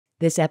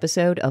This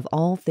episode of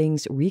All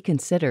Things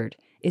Reconsidered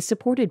is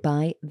supported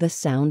by The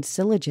Sound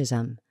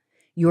Syllogism,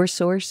 your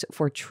source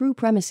for true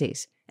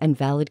premises and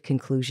valid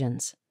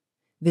conclusions.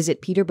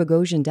 Visit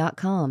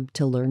peterboghossian.com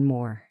to learn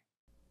more.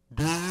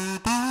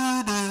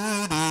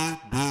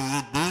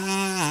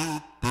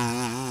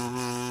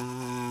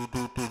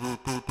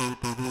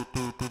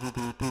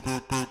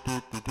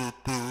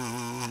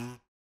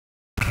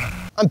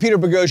 I'm Peter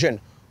Boghossian.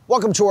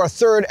 Welcome to our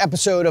third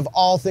episode of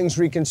All Things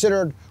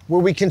Reconsidered,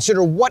 where we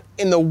consider what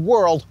in the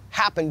world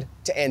happened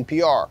to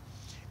NPR.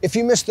 If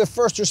you missed the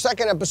first or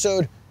second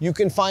episode, you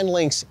can find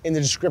links in the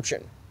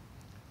description.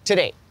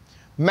 Today,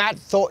 Matt,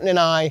 Thornton, and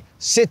I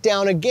sit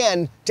down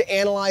again to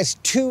analyze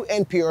two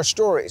NPR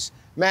stories.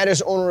 Matt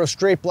is owner of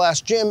Straight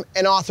Blast Gym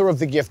and author of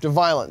The Gift of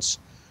Violence.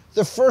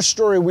 The first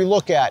story we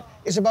look at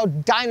is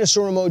about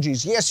dinosaur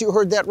emojis. Yes, you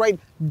heard that right,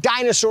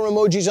 dinosaur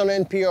emojis on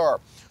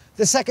NPR.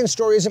 The second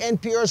story is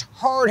NPR's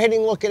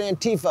hard-hitting look at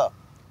Antifa.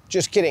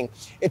 Just kidding.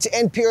 It's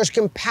NPR's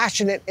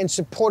compassionate and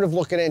supportive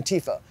look at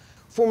Antifa.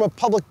 Former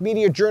public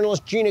media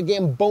journalist Gina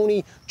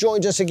Gambony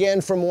joins us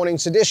again for Morning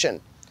Sedition.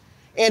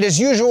 And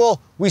as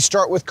usual, we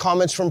start with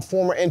comments from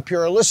former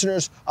NPR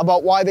listeners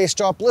about why they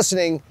stopped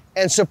listening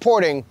and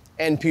supporting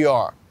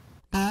NPR.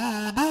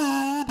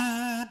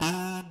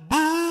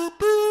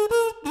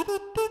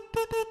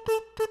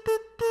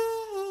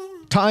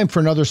 Time for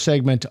another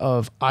segment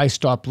of I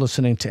Stopped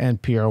Listening to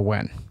NPR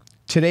When.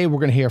 Today we're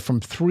going to hear from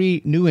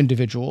three new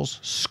individuals,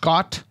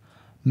 Scott,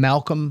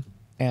 Malcolm,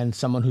 and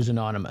someone who's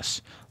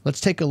anonymous.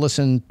 Let's take a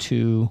listen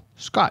to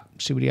Scott,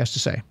 see what he has to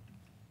say.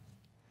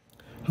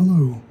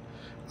 Hello.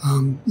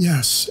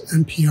 Yes,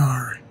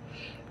 NPR.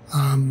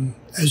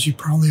 As you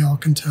probably all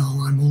can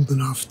tell, I'm old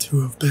enough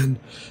to have been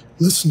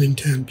listening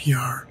to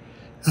NPR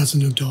as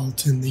an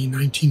adult in the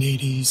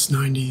 1980s,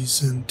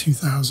 90s, and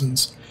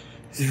 2000s.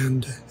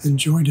 And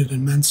enjoyed it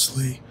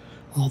immensely.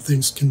 All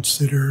Things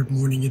Considered,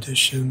 Morning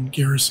Edition,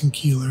 Garrison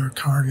Keillor,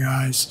 Car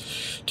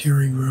Guys,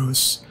 Terry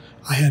Gross.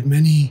 I had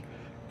many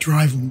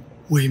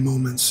driveway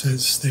moments,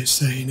 as they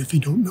say, and if you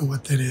don't know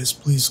what that is,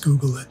 please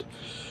Google it.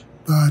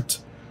 But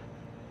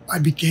I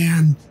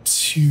began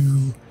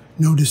to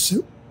notice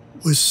it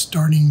was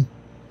starting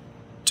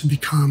to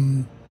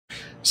become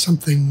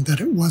something that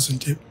it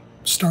wasn't. It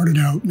started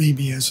out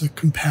maybe as a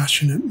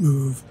compassionate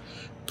move,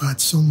 but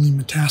slowly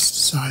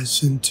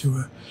metastasized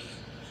into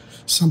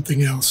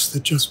something else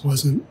that just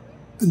wasn't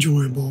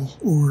enjoyable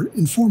or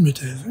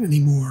informative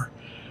anymore.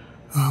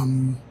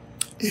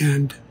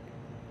 And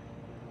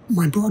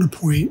my broader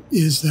point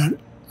is that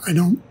I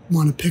don't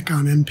want to pick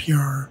on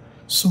NPR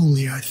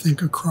solely. I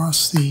think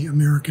across the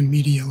American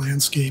media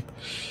landscape,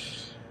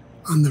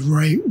 on the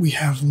right, we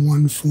have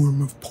one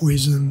form of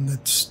poison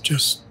that's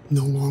just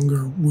no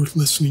longer worth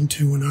listening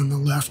to, and on the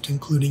left,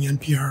 including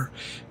NPR,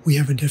 we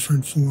have a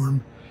different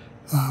form.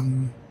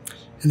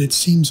 And it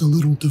seems a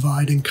little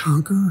divide and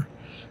conquer,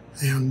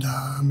 and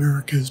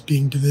America is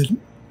being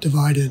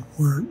divided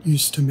where it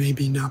used to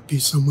maybe not be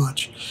so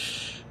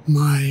much.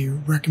 My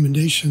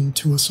recommendation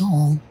to us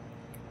all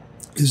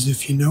is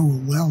if you know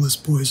a well is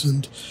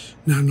poisoned,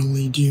 not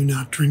only do you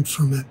not drink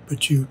from it,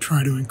 but you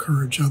try to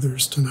encourage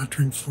others to not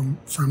drink from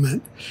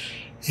it.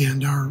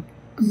 And our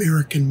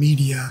American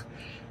media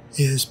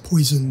is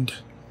poisoned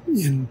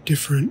in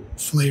different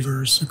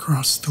flavors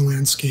across the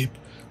landscape,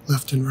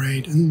 left and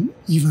right, and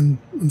even,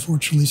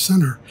 unfortunately,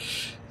 center.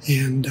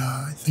 And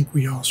I think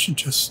we all should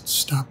just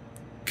stop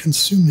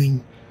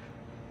consuming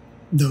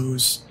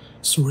those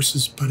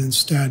sources, but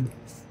instead,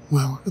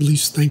 well, at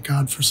least thank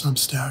God for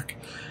Substack.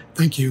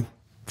 Thank you.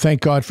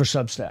 Thank God for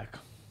Substack.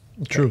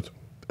 Okay. Truth.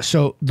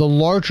 So the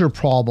larger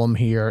problem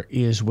here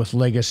is with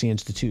legacy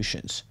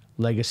institutions,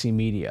 legacy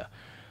media.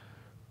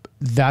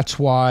 That's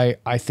why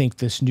I think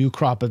this new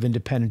crop of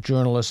independent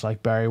journalists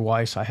like Barry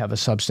Weiss, I have a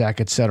Substack,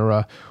 et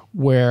cetera,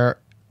 where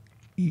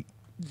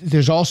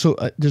there's also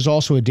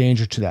a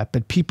danger to that.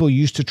 But people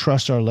used to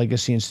trust our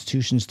legacy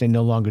institutions. They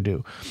no longer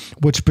do.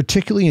 What's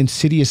particularly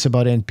insidious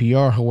about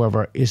NPR,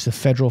 however, is the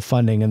federal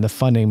funding and the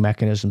funding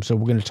mechanism. So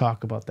we're going to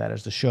talk about that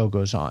as the show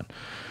goes on.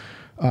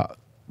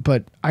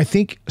 But I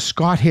think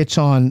Scott hits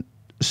on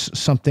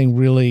something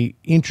really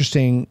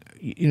interesting.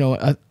 You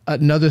know,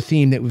 another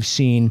theme that we've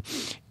seen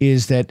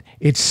is that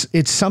it's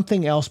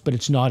something else, but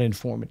it's not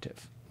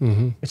informative.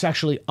 Mm-hmm. It's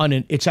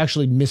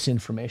actually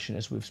misinformation,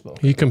 as we've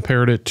spoken. He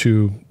compared it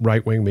to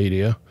right-wing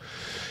media,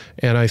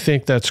 and I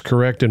think that's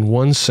correct in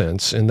one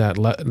sense, in that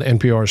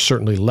NPR is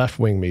certainly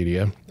left-wing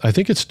media. I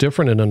think it's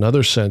different in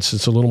another sense.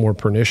 It's a little more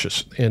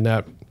pernicious in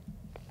that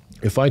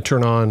if I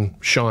turn on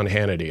Sean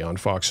Hannity on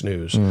Fox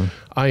News,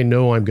 I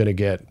know I'm going to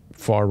get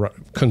far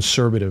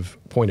conservative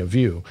point of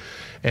view.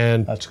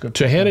 And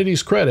to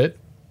Hannity's credit,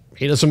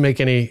 he doesn't make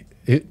any...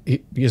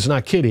 He's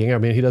not kidding. I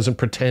mean, he doesn't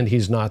pretend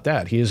he's not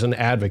that. He is an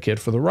advocate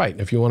for the right.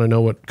 If you want to know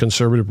what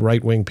conservative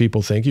right-wing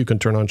people think, you can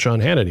turn on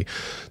Sean Hannity.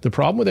 The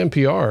problem with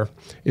NPR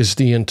is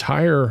the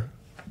entire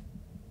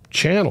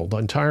channel, the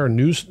entire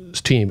news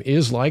team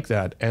is like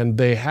that, and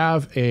they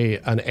have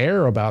an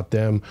air about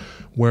them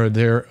where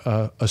they're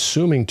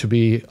assuming to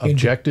be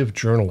objective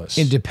journalists.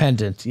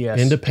 Independent, yes.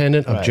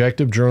 Independent,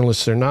 objective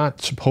journalists. They're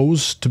not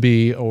supposed to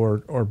be,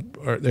 or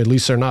at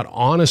least they're not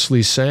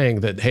honestly saying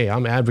that, hey,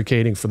 I'm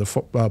advocating for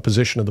the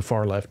position of the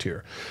far left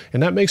here.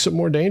 And that makes it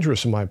more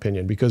dangerous, in my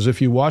opinion, because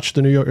if you watch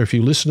the if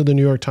you listen to the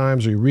New York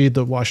Times or you read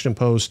the Washington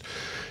Post,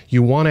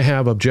 you want to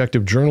have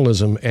objective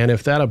journalism. And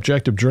if that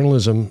objective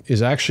journalism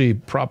is actually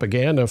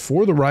propaganda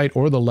for the right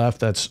or the left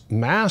that's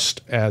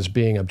masked as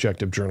being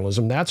objective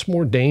journalism, that's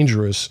more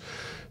dangerous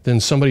than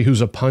somebody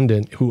who's a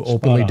pundit who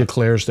openly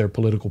declares their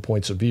political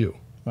points of view.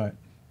 Right.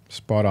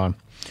 Spot on.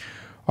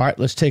 All right,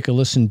 let's take a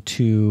listen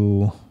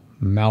to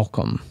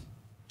Malcolm.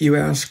 You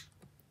ask,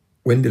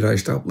 when did I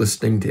stop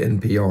listening to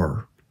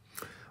NPR?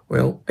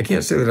 Well, I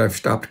can't say that I've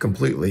stopped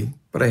completely,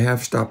 but I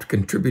have stopped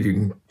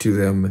contributing to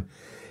them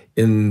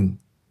in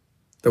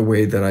the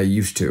way that I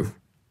used to.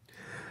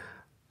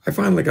 I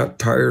finally got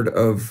tired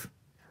of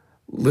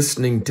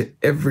listening to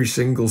every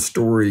single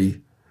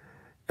story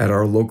at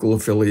our local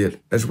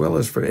affiliate, as well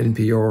as for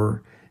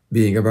NPR,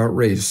 being about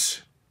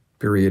race,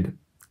 period.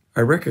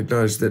 I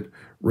recognize that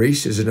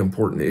race is an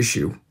important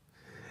issue,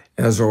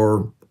 as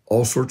are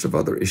all sorts of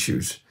other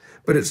issues,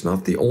 but it's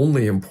not the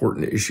only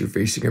important issue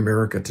facing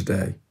America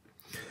today.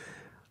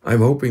 I'm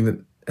hoping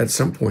that at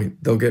some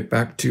point they'll get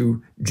back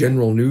to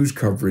general news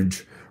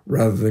coverage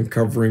rather than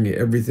covering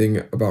everything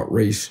about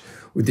race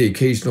with the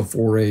occasional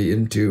foray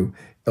into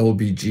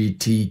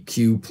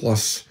LGBTQ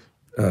plus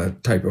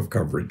type of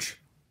coverage.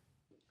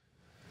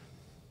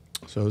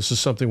 So this is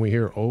something we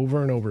hear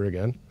over and over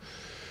again.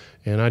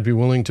 And I'd be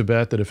willing to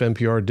bet that if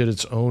NPR did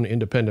its own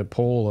independent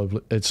poll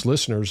of its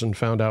listeners and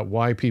found out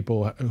why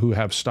people who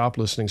have stopped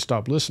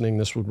listening,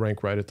 this would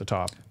rank right at the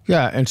top.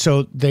 Yeah, and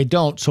so they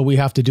don't, so we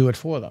have to do it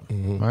for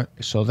them. Right?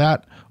 So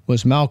that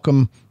was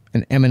Malcolm,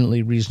 an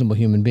eminently reasonable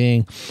human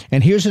being.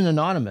 And here's an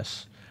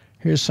anonymous.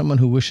 Here's someone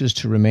who wishes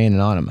to remain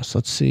anonymous.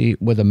 Let's see,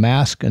 with a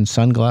mask and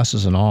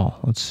sunglasses and all.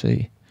 Let's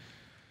see.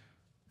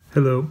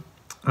 Hello.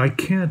 I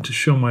can't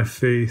show my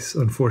face,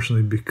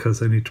 unfortunately,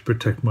 because I need to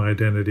protect my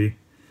identity.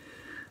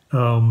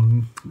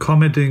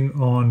 Commenting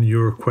on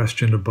your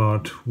question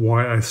about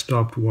why I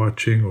stopped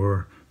watching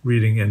or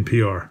reading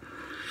NPR.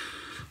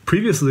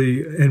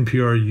 Previously,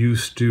 NPR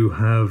used to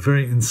have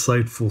very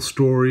insightful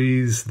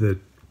stories that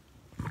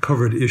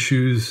covered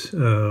issues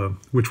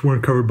which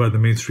weren't covered by the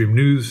mainstream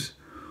news,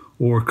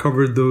 or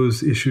covered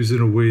those issues in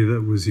a way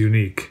that was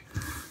unique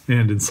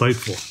and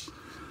insightful.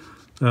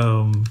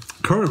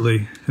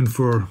 Currently, and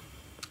for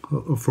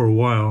a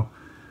while,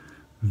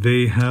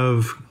 they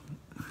have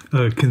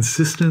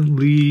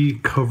consistently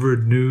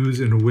covered news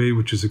in a way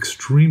which is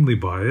extremely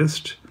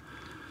biased,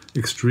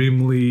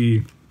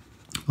 extremely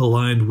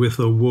aligned with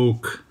a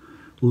woke,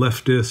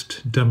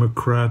 leftist,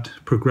 Democrat,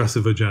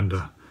 progressive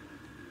agenda,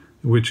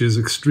 which is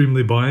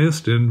extremely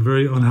biased and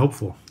very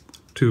unhelpful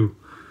to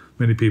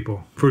many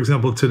people. For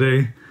example,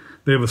 today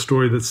they have a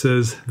story that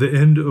says the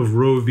end of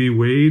Roe v.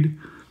 Wade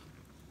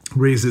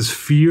raises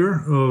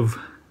fear of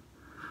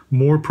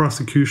more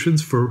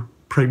prosecutions for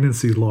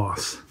pregnancy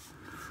loss.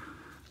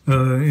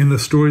 In the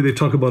story, they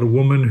talk about a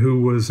woman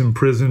who was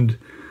imprisoned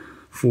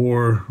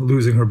for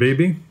losing her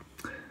baby.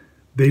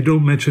 They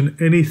don't mention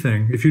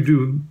anything. If you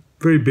do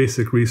very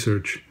basic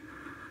research,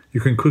 you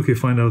can quickly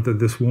find out that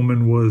this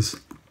woman was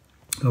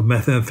a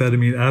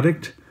methamphetamine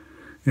addict,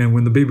 and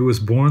when the baby was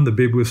born, the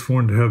baby was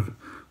found to have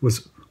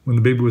when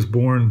the baby was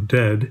born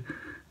dead,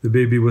 the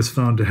baby was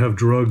found to have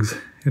drugs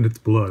in its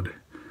blood.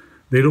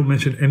 They don't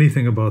mention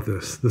anything about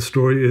this. The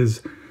story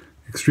is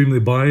extremely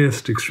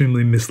biased,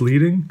 extremely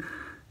misleading,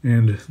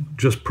 and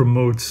just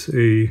promotes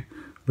a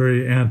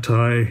very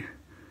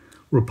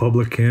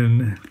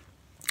anti-Republican,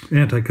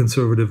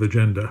 anti-conservative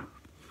agenda.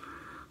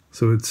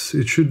 So it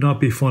should not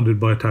be funded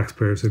by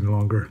taxpayers any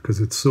longer because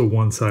it's so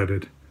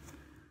one-sided.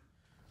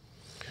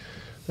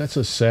 That's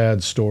a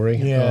sad story.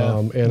 Yeah.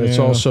 And it's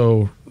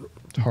also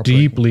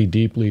deeply,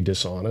 deeply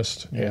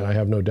dishonest. Yeah. And I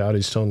have no doubt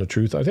he's telling the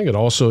truth. I think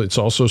it's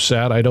also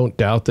sad. I don't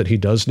doubt that he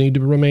does need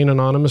to remain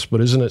anonymous, but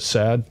isn't it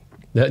sad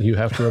that you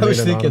have to remain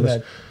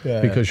anonymous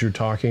because you're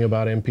talking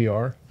about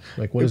NPR?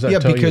 Like, what does that tell you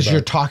about Yeah, because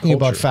you're talking culture?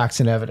 about facts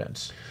and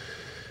evidence.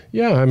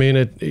 Yeah, I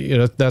mean,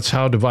 that's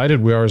how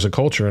divided we are as a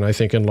culture. And I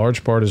think in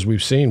large part, as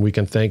we've seen, we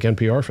can thank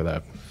NPR for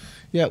that.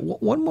 Yeah,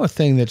 one more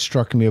thing that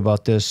struck me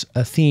about this,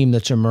 a theme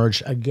that's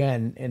emerged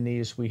again in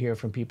these we hear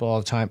from people all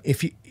the time.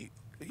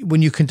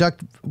 When you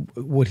conduct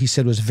what he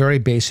said was very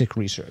basic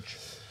research,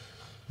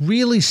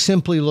 really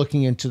simply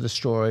looking into the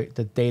story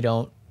that they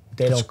don't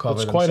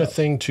cover. It's quite a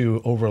thing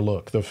to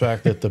overlook, the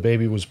fact that the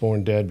baby was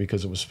born dead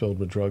because it was filled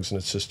with drugs in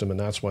its system, and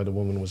that's why the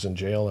woman was in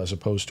jail, as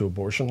opposed to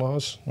abortion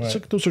laws.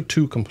 Right. Those are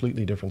two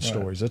completely different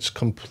stories. That's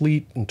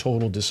complete and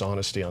total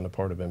dishonesty on the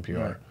part of NPR.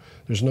 Right.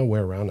 There's no way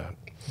around that.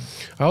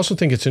 I also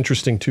think it's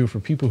interesting, too, for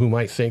people who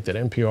might think that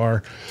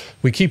NPR,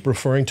 we keep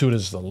referring to it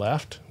as the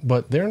left,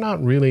 but they're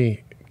not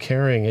really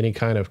carrying any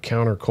kind of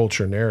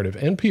counterculture narrative.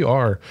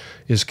 NPR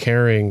is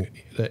carrying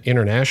the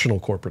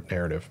international corporate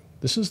narrative.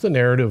 This is the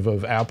narrative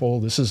of Apple.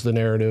 This is the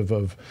narrative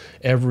of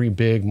every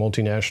big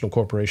multinational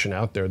corporation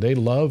out there. They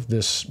love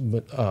this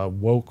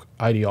woke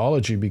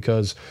ideology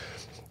because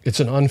it's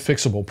an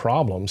unfixable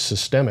problem,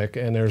 systemic,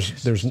 and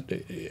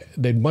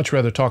they'd much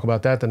rather talk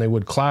about that than they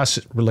would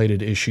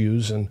class-related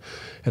issues and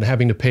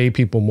having to pay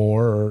people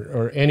more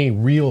or any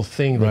real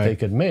thing that they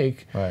could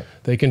make. Right.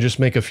 They can just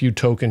make a few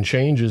token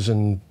changes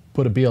and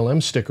put a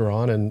BLM sticker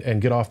on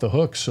and get off the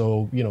hook.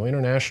 So,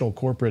 international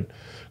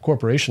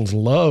corporations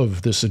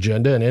love this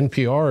agenda, and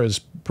NPR is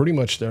pretty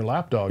much their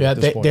lapdog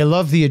at this point. They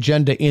love the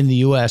agenda in the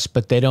U.S.,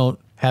 but they don't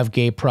have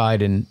gay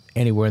pride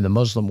anywhere in the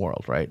Muslim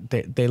world, right?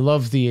 They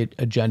love the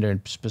agenda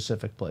in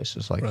specific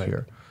places like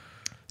here.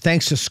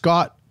 Thanks to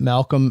Scott,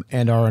 Malcolm,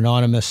 and our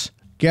anonymous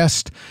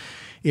guest.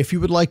 If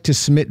you would like to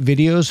submit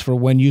videos for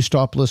when you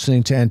stop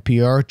listening to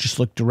NPR, just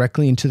look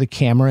directly into the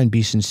camera and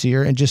be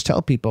sincere and just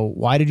tell people,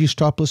 why did you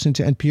stop listening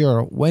to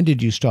NPR? When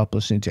did you stop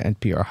listening to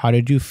NPR? How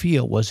did you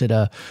feel? Was it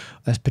a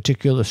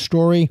particular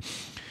story?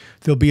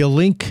 There'll be a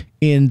link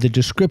in the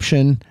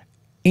description,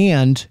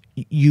 and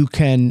you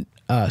can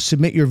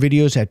submit your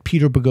videos at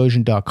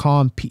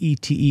peterboghossian.com,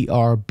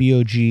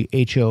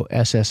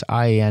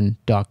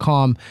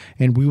 peterboghossian.com,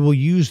 and we will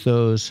use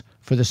those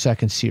for the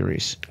second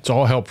series. It's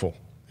all helpful.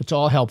 It's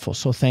all helpful,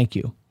 so thank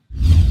you.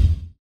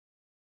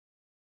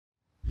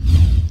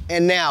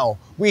 And now,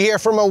 we hear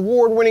from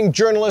award-winning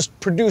journalist,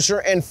 producer,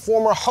 and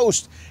former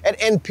host at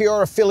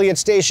NPR affiliate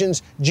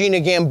stations,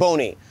 Gina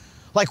Gambony.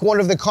 Like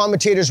one of the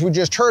commentators we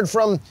just heard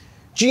from,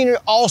 Gina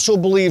also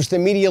believes the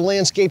media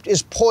landscape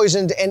is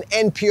poisoned and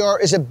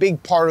NPR is a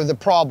big part of the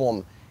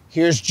problem.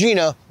 Here's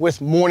Gina with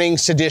Morning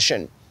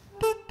Sedition.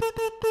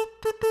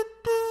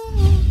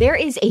 There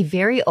is a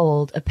very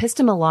old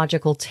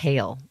epistemological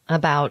tale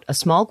about a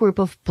small group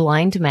of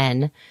blind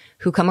men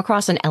who come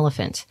across an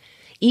elephant.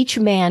 Each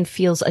man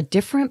feels a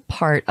different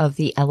part of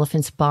the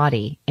elephant's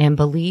body and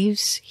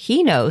believes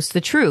he knows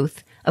the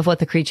truth of what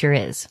the creature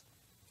is.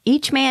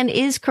 Each man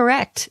is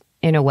correct,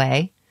 in a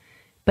way,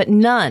 but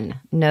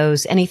none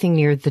knows anything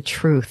near the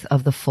truth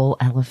of the full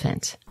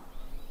elephant.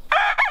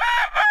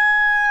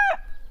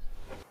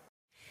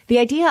 The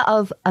idea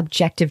of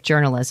objective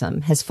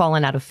journalism has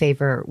fallen out of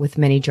favor with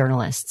many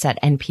journalists at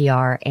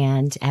NPR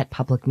and at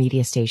public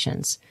media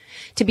stations.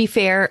 To be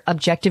fair,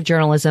 objective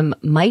journalism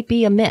might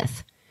be a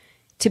myth.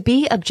 To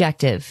be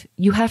objective,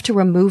 you have to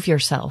remove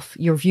yourself,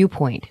 your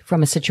viewpoint,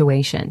 from a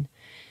situation.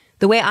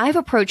 The way I've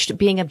approached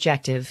being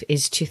objective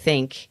is to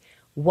think,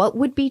 what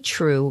would be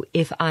true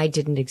if I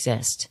didn't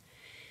exist?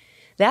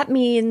 That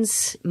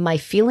means my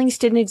feelings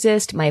didn't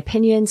exist, my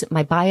opinions,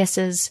 my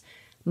biases,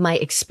 my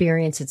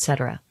experience,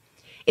 etc.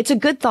 It's a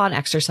good thought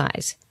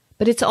exercise,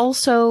 but it's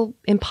also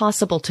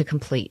impossible to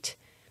complete.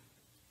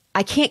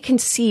 I can't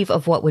conceive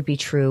of what would be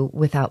true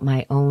without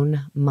my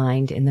own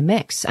mind in the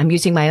mix. I'm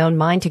using my own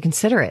mind to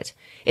consider it.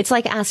 It's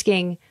like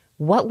asking,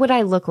 what would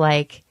I look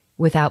like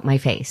without my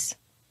face?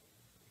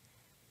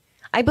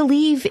 I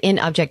believe in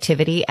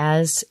objectivity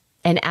as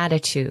an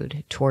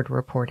attitude toward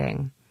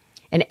reporting,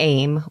 an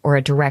aim or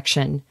a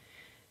direction,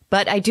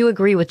 but I do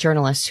agree with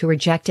journalists who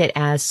reject it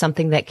as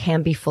something that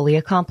can be fully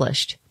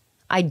accomplished.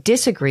 I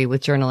disagree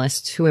with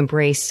journalists who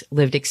embrace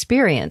lived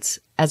experience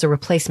as a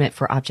replacement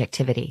for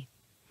objectivity.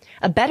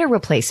 A better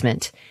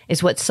replacement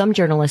is what some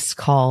journalists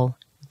call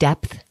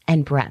depth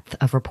and breadth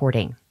of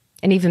reporting.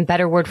 An even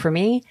better word for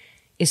me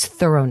is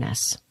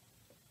thoroughness.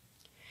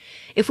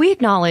 If we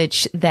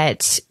acknowledge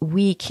that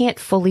we can't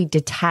fully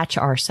detach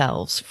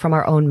ourselves from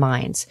our own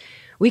minds,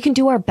 we can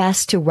do our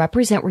best to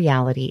represent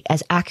reality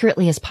as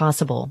accurately as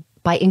possible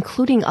by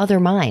including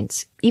other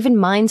minds, even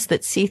minds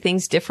that see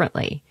things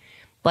differently,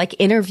 like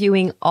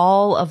interviewing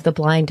all of the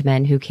blind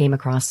men who came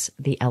across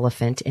the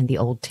elephant in the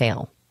old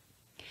tale.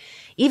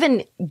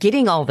 Even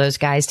getting all those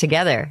guys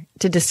together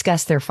to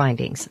discuss their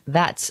findings.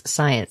 That's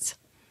science.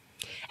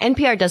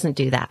 NPR doesn't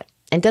do that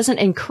and doesn't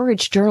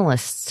encourage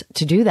journalists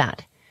to do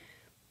that.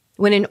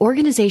 When an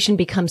organization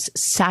becomes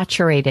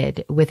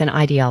saturated with an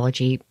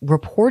ideology,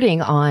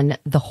 reporting on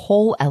the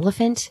whole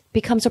elephant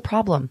becomes a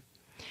problem.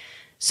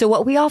 So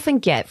what we often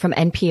get from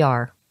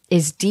NPR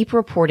is deep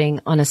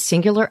reporting on a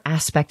singular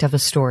aspect of a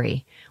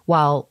story,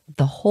 while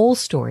the whole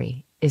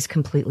story is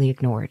completely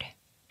ignored.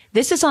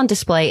 This is on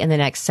display in the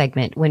next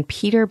segment when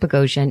Peter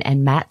Boghossian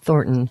and Matt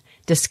Thornton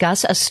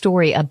discuss a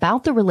story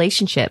about the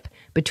relationship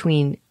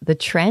between the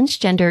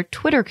transgender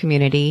Twitter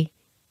community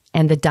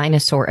and the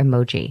dinosaur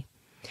emoji.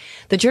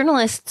 The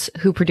journalists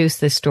who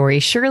produced this story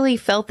surely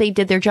felt they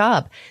did their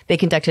job. They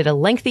conducted a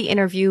lengthy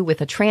interview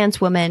with a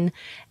trans woman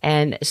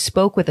and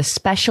spoke with a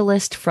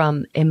specialist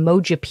from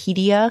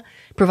Emojipedia,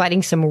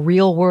 providing some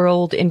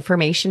real-world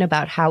information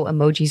about how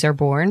emojis are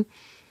born.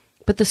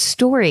 But the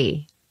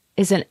story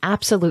is an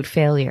absolute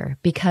failure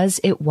because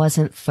it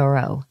wasn't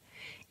thorough.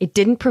 It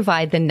didn't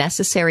provide the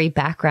necessary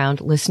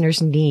background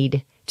listeners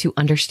need to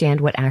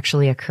understand what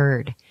actually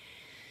occurred.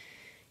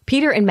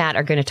 Peter and Matt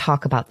are going to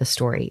talk about the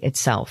story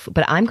itself,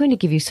 but I'm going to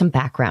give you some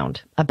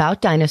background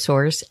about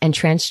dinosaurs and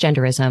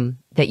transgenderism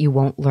that you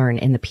won't learn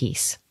in the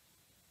piece.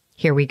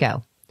 Here we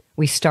go.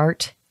 We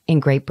start in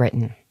Great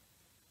Britain.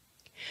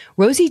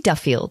 Rosie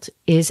Duffield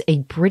is a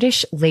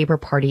British Labour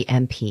Party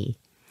MP.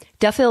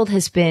 Duffield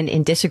has been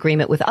in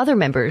disagreement with other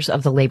members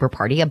of the Labour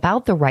Party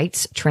about the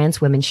rights trans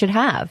women should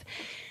have.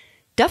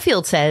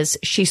 Duffield says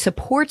she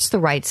supports the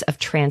rights of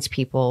trans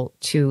people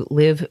to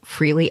live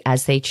freely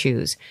as they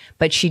choose,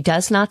 but she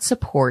does not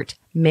support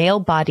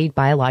male-bodied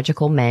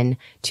biological men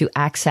to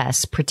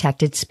access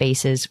protected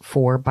spaces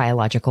for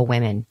biological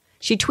women.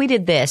 She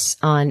tweeted this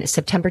on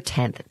September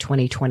 10th,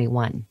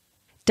 2021.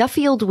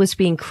 Duffield was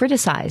being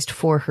criticized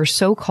for her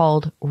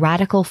so-called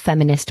radical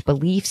feminist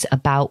beliefs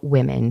about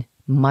women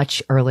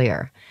much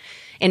earlier.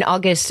 In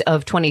August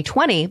of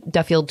 2020,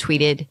 Duffield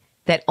tweeted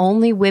that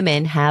only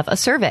women have a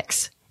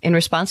cervix in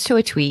response to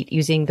a tweet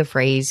using the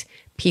phrase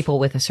people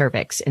with a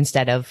cervix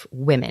instead of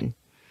women.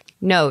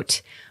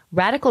 Note,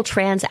 radical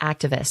trans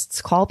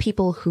activists call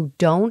people who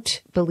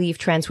don't believe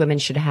trans women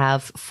should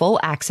have full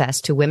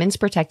access to women's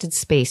protected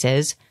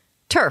spaces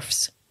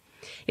TERFs.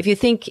 If you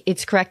think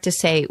it's correct to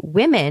say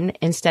women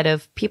instead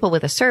of people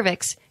with a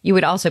cervix, you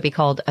would also be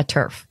called a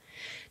TERF.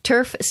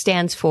 TERF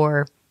stands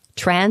for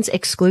Trans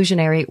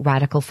Exclusionary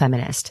Radical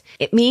Feminist.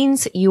 It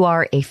means you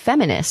are a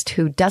feminist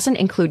who doesn't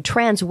include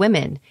trans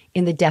women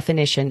in the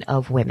definition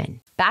of women.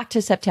 Back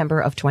to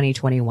September of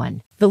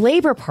 2021. The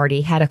Labour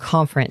Party had a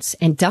conference,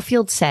 and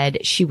Duffield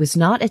said she was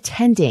not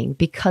attending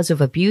because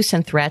of abuse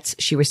and threats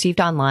she received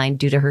online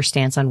due to her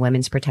stance on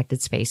women's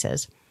protected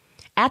spaces.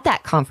 At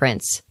that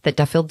conference that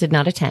Duffield did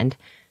not attend,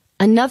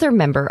 another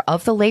member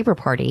of the Labour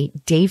Party,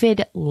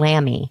 David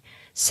Lammy,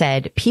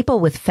 said people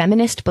with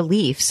feminist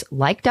beliefs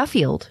like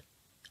Duffield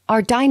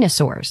are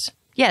dinosaurs.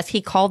 Yes,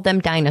 he called them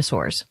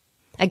dinosaurs.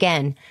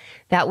 Again,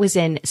 that was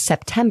in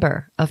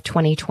September of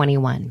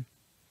 2021.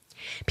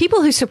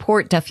 People who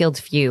support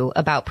Duffield's view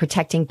about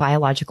protecting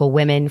biological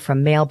women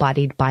from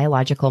male-bodied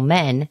biological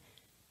men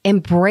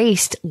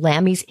embraced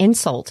Lammy's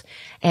insult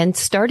and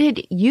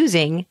started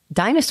using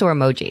dinosaur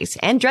emojis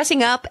and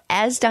dressing up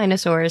as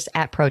dinosaurs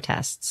at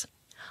protests.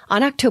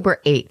 On October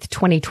 8th,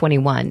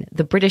 2021,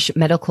 the British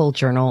medical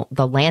journal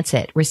The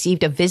Lancet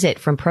received a visit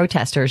from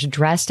protesters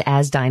dressed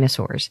as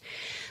dinosaurs.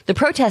 The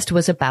protest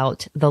was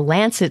about The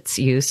Lancet's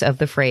use of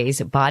the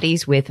phrase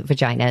bodies with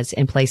vaginas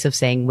in place of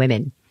saying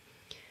women.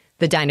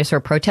 The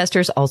dinosaur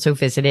protesters also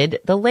visited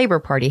the Labour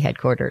Party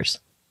headquarters.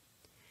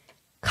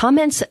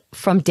 Comments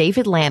from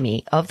David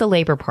Lammy of the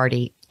Labour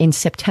Party in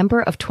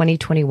September of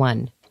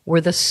 2021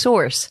 were the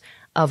source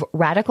of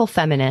radical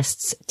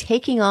feminists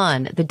taking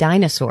on the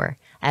dinosaur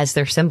as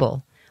their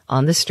symbol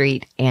on the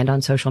street and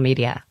on social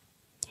media.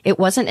 It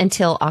wasn't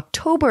until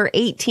October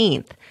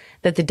 18th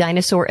that the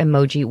dinosaur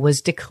emoji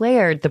was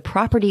declared the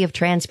property of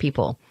trans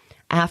people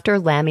after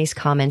Lammy's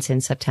comments in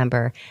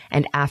September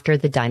and after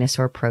the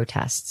dinosaur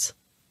protests.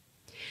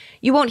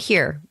 You won't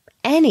hear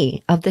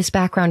any of this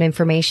background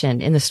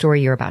information in the story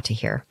you're about to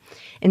hear.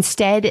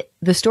 Instead,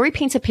 the story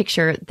paints a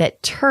picture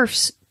that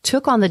TERFs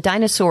took on the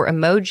dinosaur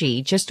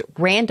emoji just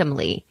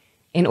randomly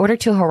in order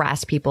to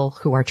harass people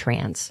who are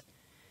trans.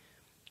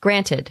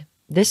 Granted,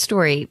 this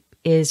story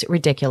is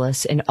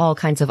ridiculous in all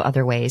kinds of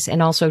other ways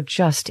and also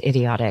just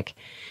idiotic.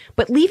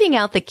 But leaving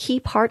out the key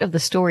part of the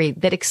story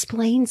that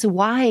explains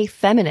why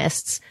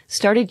feminists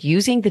started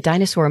using the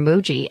dinosaur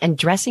emoji and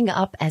dressing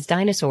up as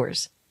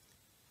dinosaurs.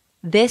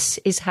 This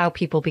is how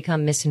people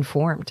become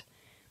misinformed.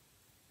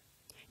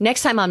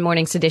 Next time on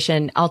Morning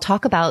Sedition, I'll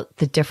talk about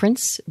the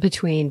difference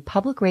between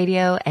public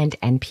radio and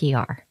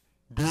NPR.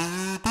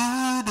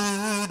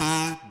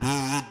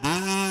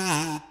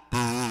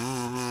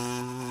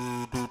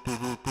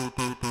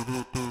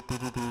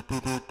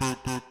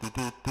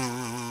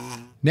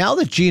 Now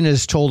that Gina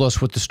has told us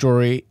what the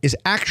story is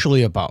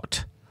actually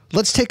about,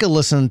 let's take a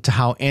listen to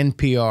how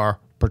NPR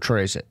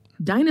portrays it.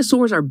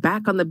 Dinosaurs are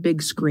back on the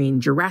big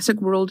screen. Jurassic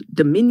World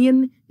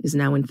Dominion is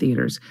now in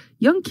theaters.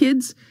 Young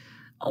kids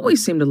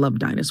always seem to love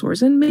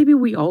dinosaurs, and maybe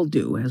we all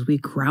do as we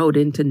crowd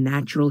into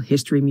natural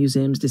history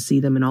museums to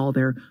see them in all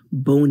their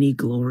bony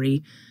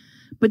glory.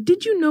 But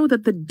did you know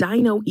that the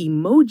dino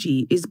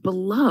emoji is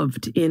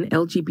beloved in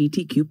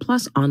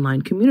LGBTQ+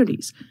 online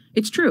communities?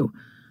 It's true.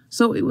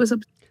 So it was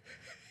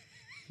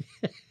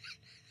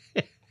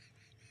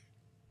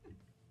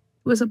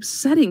It was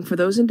upsetting for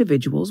those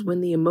individuals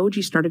when the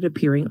emoji started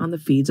appearing on the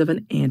feeds of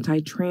an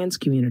anti-trans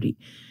community.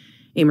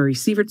 Amory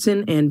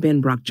Sievertson and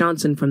Ben Brock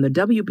Johnson from the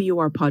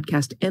WBUR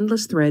podcast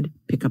Endless Thread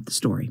pick up the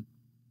story.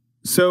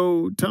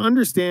 So to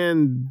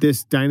understand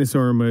this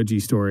dinosaur emoji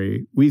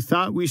story, we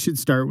thought we should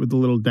start with a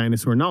little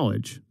dinosaur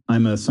knowledge.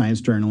 I'm a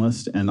science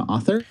journalist and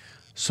author.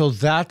 So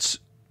that's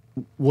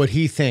what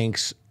he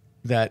thinks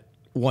that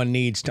one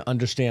needs to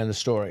understand the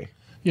story.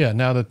 Yeah,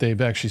 now that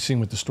they've actually seen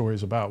what the story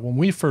is about. When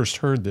we first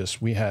heard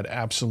this, we had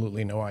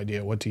absolutely no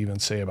idea what to even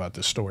say about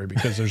this story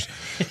because there's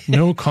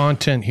no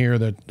content here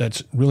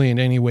that's really in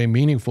any way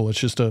meaningful. It's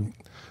just like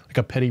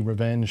a petty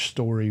revenge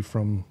story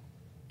from,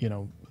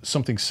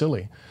 something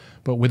silly.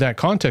 But with that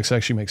context, it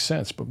actually makes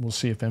sense. But we'll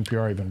see if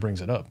NPR even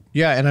brings it up.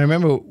 Yeah, and I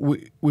remember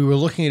we were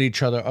looking at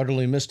each other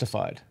utterly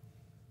mystified.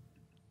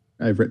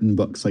 I've written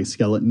books like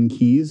Skeleton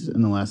Keys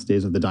and The Last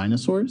Days of the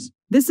Dinosaurs.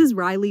 This is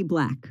Riley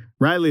Black.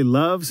 Riley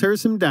loves her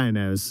some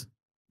dinos.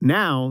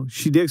 Now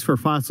she digs for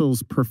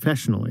fossils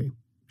professionally.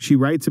 She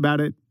writes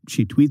about it,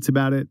 she tweets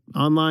about it.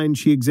 Online,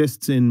 she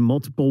exists in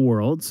multiple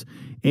worlds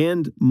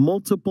and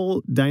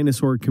multiple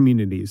dinosaur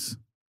communities.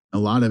 A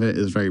lot of it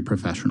is very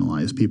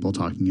professionalized, people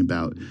talking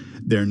about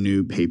their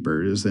new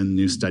papers and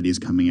new studies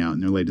coming out in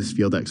their latest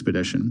field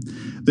expedition.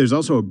 There's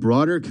also a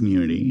broader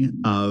community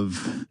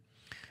of...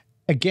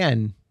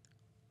 Again,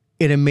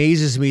 it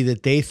amazes me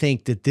that they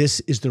think that this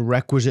is the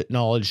requisite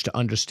knowledge to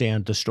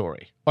understand the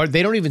story. Or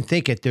they don't even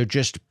think it, they're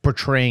just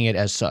portraying it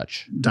as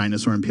such.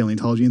 Dinosaur and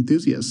paleontology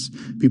enthusiasts,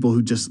 people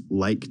who just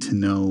like to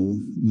know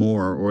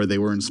more, or they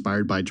were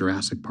inspired by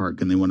Jurassic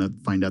Park and they want to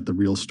find out the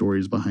real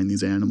stories behind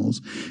these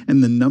animals.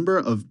 And the number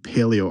of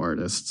paleo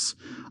artists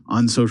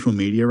on social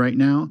media right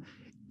now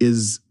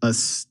is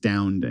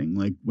astounding.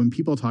 Like when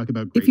people talk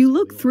about... If you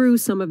look through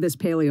some of this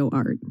paleo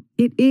art,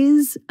 it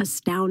is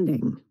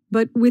astounding.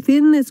 But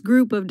within this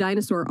group of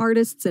dinosaur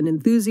artists and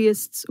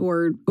enthusiasts,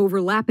 or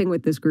overlapping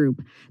with this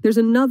group, there's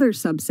another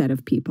subset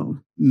of people.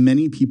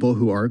 Many people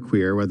who are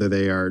queer, whether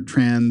they are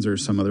trans or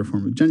some other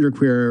form of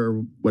genderqueer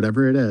or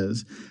whatever it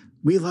is,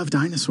 we love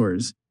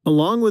dinosaurs.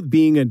 Along with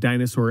being a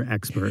dinosaur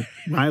expert,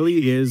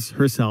 Riley is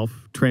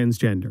herself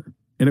transgender.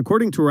 And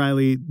according to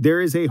Riley,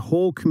 there is a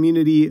whole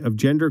community of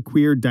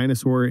genderqueer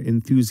dinosaur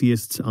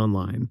enthusiasts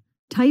online.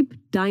 Type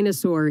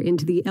dinosaur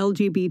into the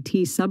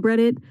LGBT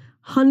subreddit.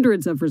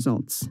 Hundreds of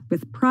results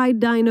with pride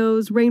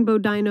dinos, rainbow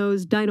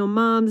dinos, dino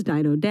moms,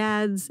 dino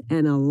dads,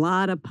 and a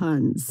lot of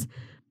puns.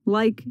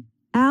 Like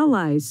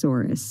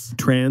Allisaurus.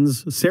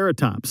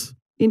 Transceratops.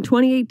 In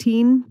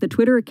 2018, the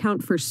Twitter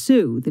account for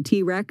Sue, the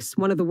T-Rex,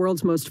 one of the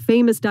world's most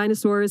famous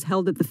dinosaurs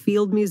held at the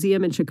Field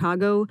Museum in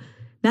Chicago,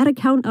 that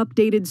account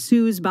updated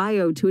Sue's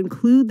bio to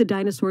include the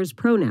dinosaur's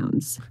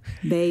pronouns.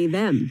 They,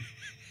 them.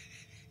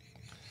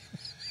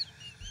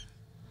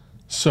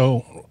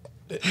 So,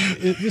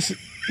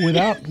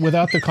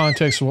 without the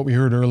context of what we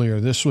heard earlier,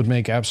 this would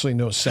make absolutely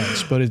no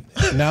sense. But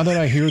now that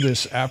I hear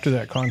this after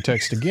that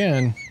context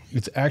again,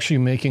 it's actually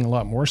making a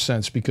lot more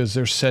sense because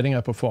they're setting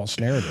up a false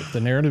narrative.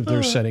 The narrative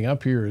they're setting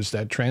up here is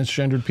that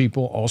transgendered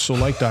people also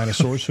like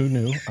dinosaurs. Who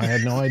knew? I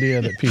had no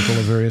idea that people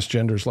of various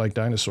genders like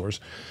dinosaurs.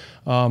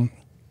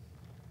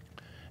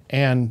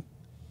 And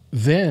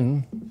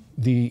then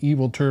the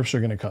evil TERFs are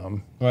going to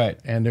come. Right.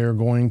 And they're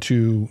going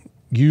to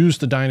use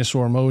the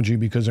dinosaur emoji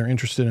because they're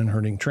interested in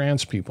hurting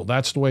trans people.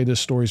 That's the way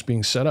this story is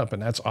being set up,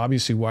 and that's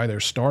obviously why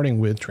they're starting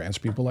with trans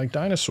people like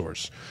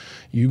dinosaurs.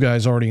 You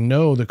guys already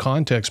know the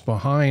context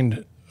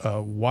behind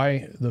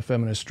why the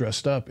feminists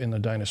dressed up in the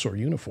dinosaur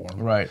uniform.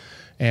 Right.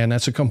 And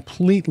that's a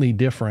completely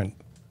different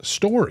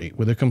story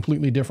with a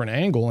completely different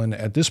angle, and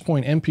at this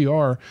point,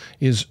 NPR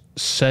is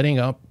setting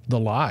up the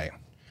lie.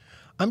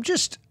 I'm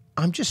just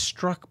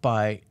struck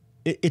by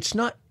it's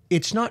not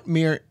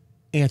mere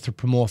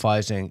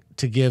anthropomorphizing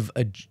to give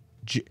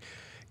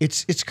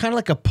it's kind of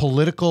like a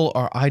political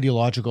or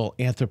ideological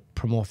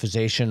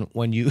anthropomorphization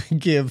when you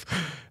give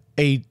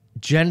a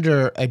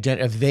gender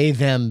of they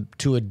them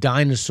to a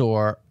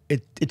dinosaur.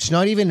 It's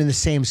not even in the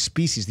same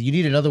species. You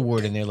need another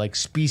word in there like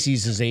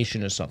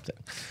speciesization or something.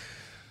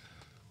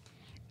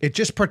 It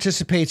just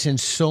participates in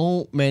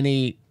so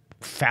many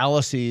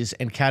fallacies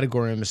and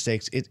category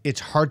mistakes. It's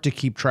hard to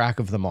keep track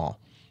of them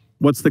all.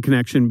 What's the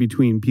connection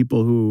between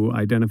people who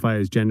identify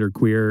as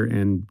genderqueer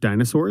and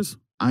dinosaurs?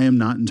 I am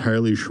not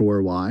entirely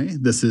sure why.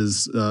 This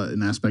is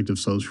an aspect of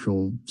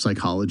social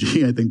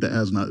psychology, I think, that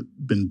has not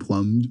been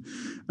plumbed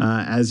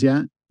as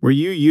yet. Were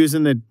you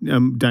using the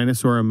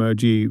dinosaur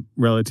emoji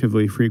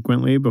relatively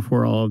frequently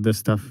before all of this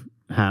stuff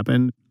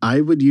happened?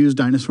 I would use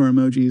dinosaur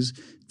emojis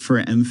for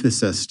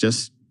emphasis,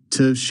 just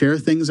to share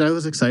things I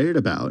was excited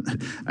about.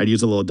 I'd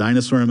use a little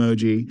dinosaur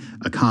emoji,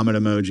 a comet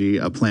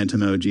emoji, a plant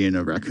emoji, and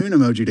a raccoon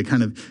emoji to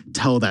kind of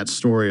tell that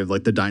story of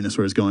like the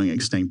dinosaurs going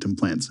extinct and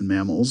plants and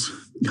mammals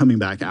coming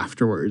back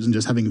afterwards and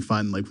just having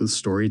fun like with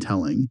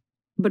storytelling.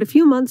 But a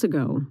few months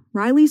ago,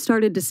 Riley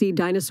started to see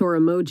dinosaur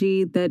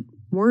emoji that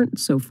weren't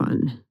so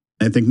fun.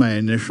 I think my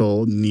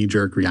initial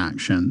knee-jerk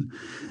reaction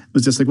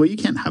was just like, well, you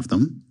can't have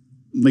them.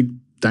 Like,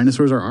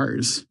 dinosaurs are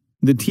ours.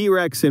 The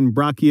T-Rex and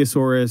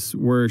Brachiosaurus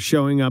were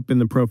showing up in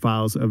the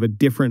profiles of a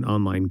different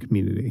online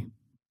community.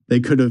 They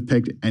could have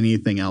picked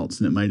anything else,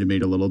 and it might have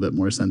made a little bit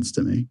more sense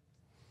to me.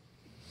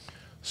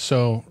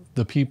 So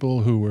the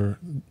people who were,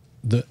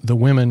 the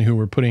women who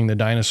were putting the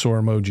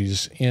dinosaur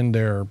emojis in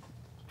their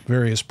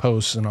various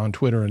posts and on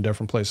Twitter and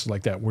different places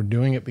like that were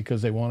doing it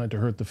because they wanted to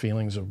hurt the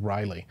feelings of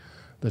Riley,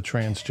 the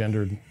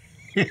transgendered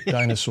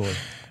dinosaur.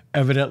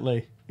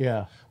 Evidently,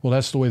 yeah. Well,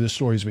 that's the way the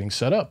story's being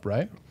set up,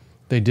 right?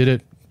 They did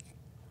it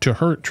to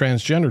hurt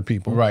transgendered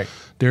people. Right.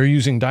 They're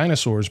using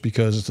dinosaurs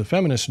because the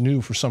feminists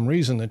knew for some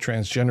reason that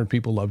transgendered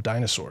people love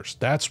dinosaurs.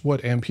 That's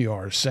what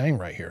NPR is saying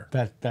right here.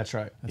 That's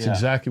right. That's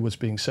exactly what's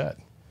being said.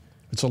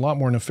 It's a lot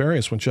more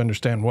nefarious once you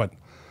understand what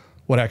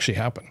actually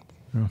happened.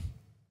 Yeah.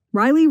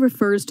 Riley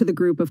refers to the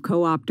group of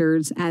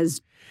co-opters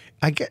as...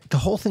 I get the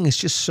whole thing is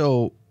just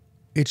so...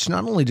 It's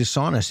not only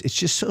dishonest, it's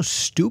just so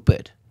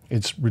stupid.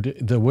 It's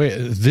the way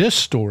this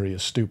story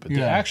is stupid.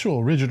 The actual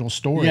original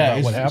story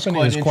about what happened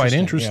is quite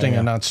interesting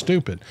and not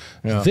stupid.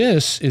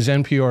 This is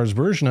NPR's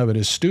version of it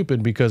is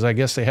stupid because I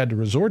guess they had to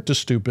resort to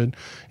stupid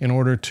in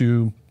order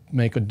to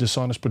make a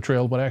dishonest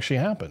portrayal of what actually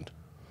happened.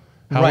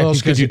 How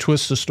else could you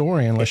twist the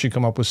story unless you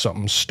come up with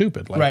something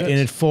stupid like this? And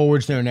it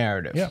forwards their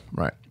narrative. Yeah.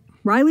 Right.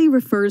 Riley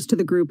refers to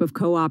the group of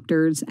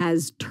co-opters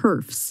as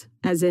TERFs,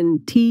 as in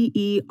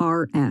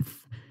TERF.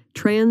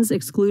 Trans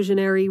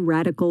exclusionary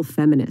radical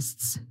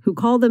feminists who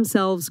call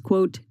themselves,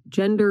 quote,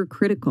 gender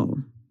critical.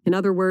 In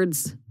other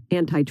words,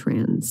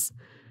 anti-trans.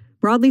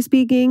 Broadly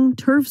speaking,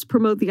 TERFs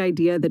promote the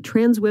idea that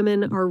trans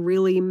women are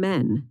really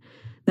men.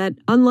 That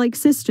unlike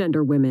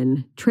cisgender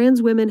women,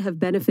 trans women have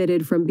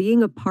benefited from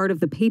being a part of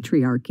the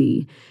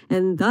patriarchy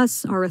and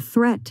thus are a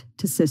threat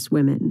to cis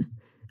women.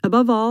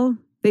 Above all,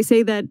 they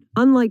say that,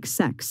 unlike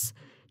sex,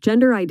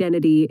 gender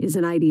identity is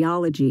an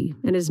ideology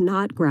and is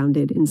not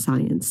grounded in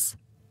science.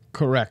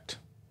 Correct.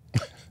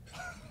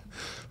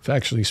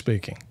 Factually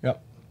speaking.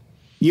 Yep.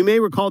 You may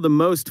recall the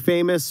most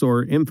famous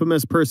or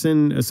infamous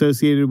person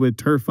associated with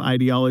TERF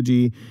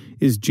ideology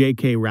is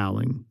J.K.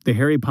 Rowling, the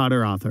Harry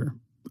Potter author.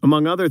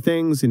 Among other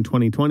things, in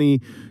 2020,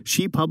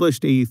 she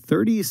published a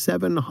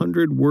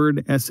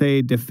 3,700-word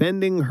essay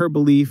defending her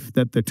belief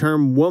that the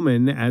term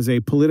woman as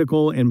a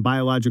political and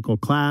biological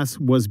class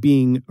was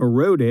being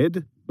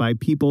eroded by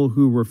people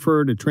who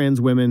refer to trans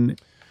women.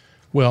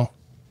 Well,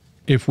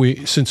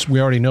 since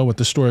we already know what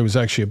the story was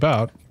actually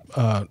about,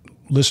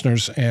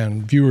 listeners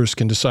and viewers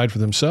can decide for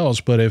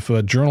themselves. But if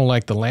a journal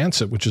like The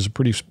Lancet, which is a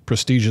pretty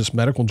prestigious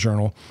medical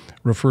journal,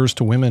 refers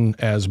to women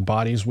as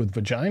bodies with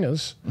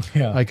vaginas,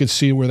 I could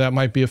see where that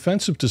might be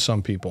offensive to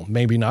some people.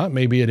 Maybe not.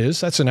 Maybe it is.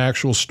 That's an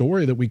actual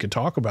story that we could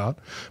talk about.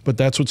 But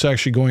that's what's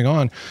actually going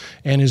on.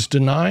 And is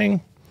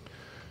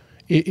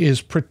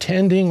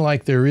pretending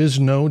like there is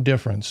no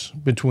difference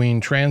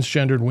between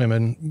transgendered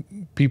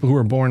women, people who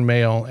are born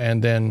male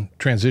and then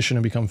transition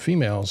and become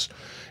females,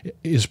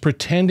 is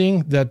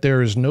pretending that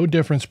there is no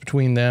difference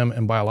between them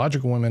and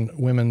biological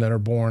women that are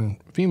born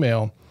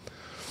female.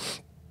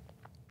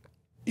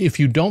 If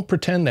you don't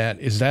pretend that,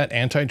 is that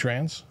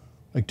anti-trans?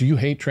 Like, do you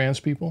hate trans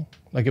people?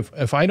 Like,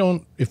 if I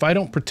don't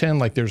pretend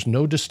like there's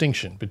no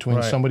distinction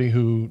between somebody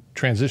who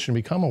transitioned to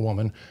become a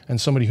woman and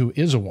somebody who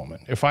is a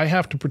woman, if I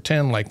have to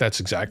pretend like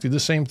that's exactly the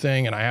same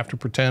thing, and I have to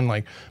pretend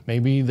like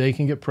maybe they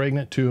can get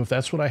pregnant too, if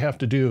that's what I have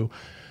to do,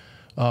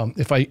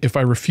 if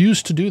I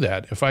refuse to do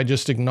that, if I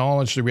just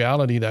acknowledge the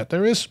reality that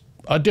there is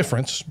a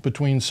difference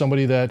between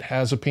somebody that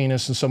has a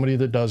penis and somebody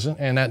that doesn't,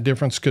 and that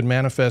difference could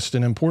manifest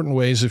in important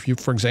ways if you,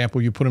 for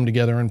example, you put them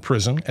together in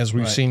prison, as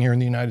we've seen here in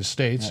the United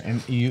States,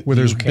 where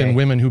there's been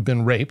women who've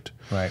been raped.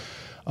 Right.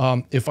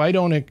 If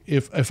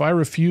I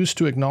refuse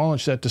to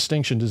acknowledge that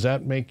distinction, does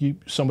that make you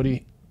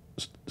somebody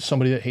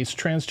that hates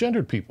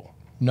transgendered people?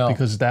 No.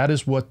 Because that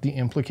is what the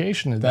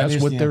implication is.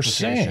 That's what they're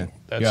saying.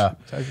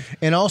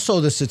 And also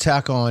this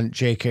attack on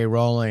J.K.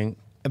 Rowling,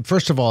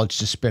 first of all, it's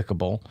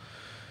despicable.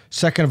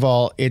 Second of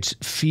all, it's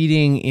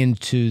feeding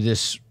into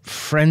this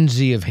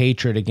frenzy of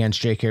hatred against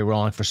J.K.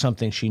 Rowling for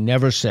something she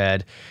never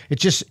said.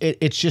 It's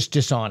just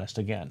dishonest.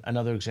 Again,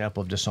 another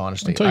example of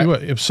dishonesty. I'll tell you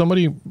what, if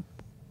somebody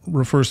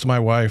refers to my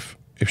wife,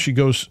 if she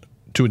goes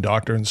to a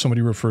doctor and somebody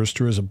refers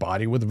to her as a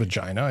body with a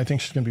vagina, I think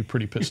she's going to be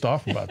pretty pissed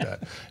off about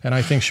that. And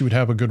I think she would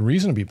have a good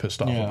reason to be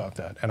pissed off about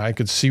that. And I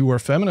could see where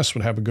feminists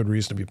would have a good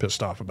reason to be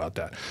pissed off about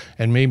that.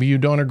 And maybe you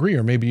don't agree,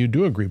 or maybe you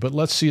do agree, but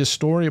let's see a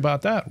story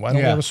about that. Why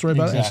don't we have a story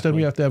about it? Instead,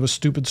 we have to have a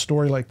stupid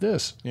story like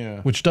this,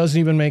 which doesn't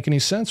even make any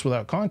sense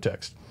without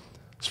context.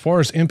 As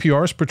far as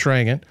NPR's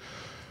portraying it,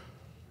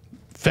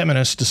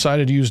 feminists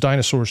decided to use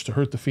dinosaurs to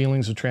hurt the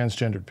feelings of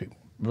transgendered people.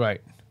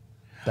 Right.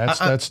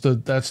 That's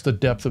the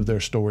depth of their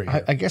story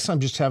here. I guess I'm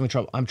just having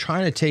trouble. I'm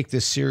trying to take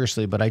this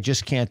seriously, but I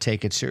just can't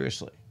take it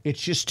seriously.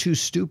 It's just too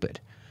stupid.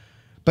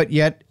 But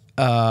yet,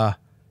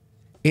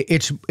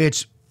 it's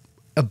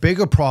a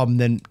bigger problem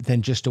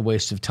than just a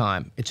waste of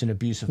time. It's an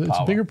abuse of power. It's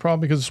a bigger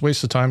problem because it's a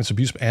waste of time, it's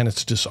abuse, and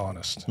it's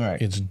dishonest.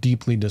 Right. It's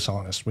deeply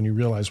dishonest when you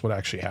realize what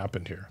actually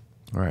happened here.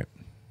 Right.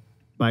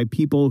 By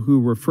people who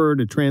refer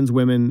to trans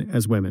women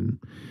as women.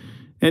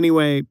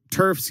 Anyway,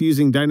 TERFs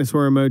using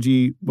dinosaur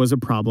emoji was a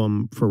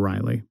problem for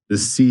Riley. To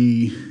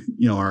see,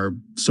 our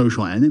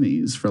social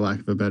enemies, for lack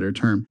of a better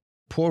term.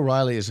 Poor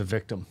Riley is a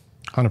victim.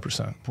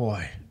 100%.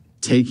 Boy.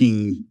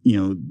 Taking,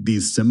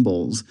 these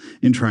symbols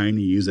and trying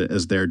to use it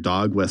as their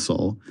dog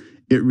whistle,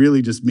 it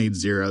really just made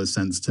zero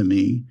sense to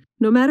me.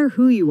 No matter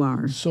who you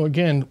are. So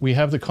again, we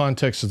have the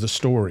context of the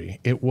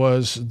story. It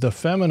was the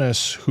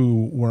feminists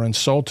who were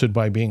insulted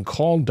by being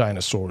called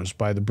dinosaurs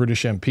by the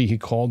British MP. He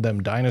called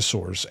them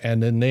dinosaurs.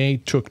 And then they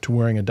took to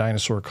wearing a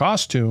dinosaur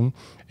costume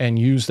and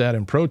used that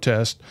in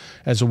protest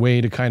as a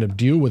way to kind of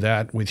deal with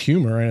that with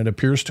humor. And it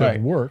appears to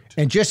have worked.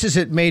 And just as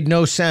it made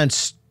no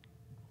sense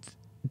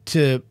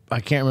to, I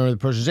can't remember the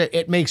person's name,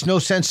 it makes no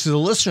sense to the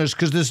listeners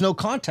because there's no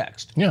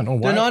context. Yeah, no.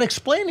 They're not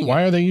explaining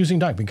Why are they using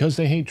dinosaurs? Because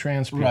they hate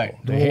trans people. Right.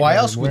 Why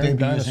else would they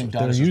be using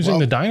dinosaurs? They're using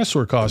the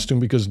dinosaur costume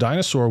because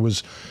dinosaur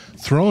was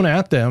thrown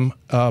at them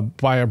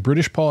by a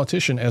British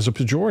politician as a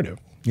pejorative.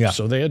 Yeah.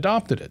 So they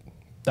adopted it.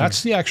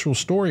 That's the actual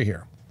story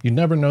here. You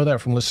never know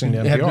that from listening to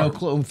NPR. You have no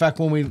clue. In fact,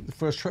 when we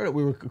first heard it,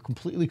 we were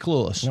completely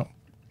clueless. No.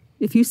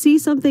 If you see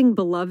something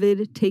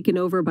beloved taken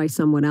over by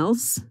someone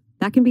else,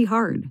 that can be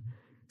hard.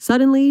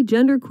 Suddenly,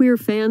 genderqueer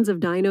fans of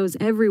dinos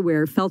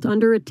everywhere felt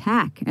under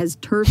attack as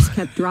TERFs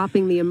kept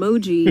dropping the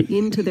emoji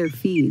into their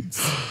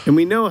feeds. And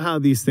we know how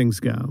these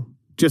things go.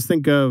 Just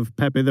think of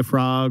Pepe the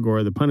Frog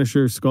or the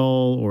Punisher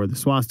skull or the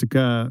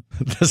swastika.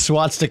 The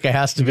swastika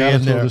has to be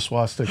in there. The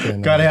swastika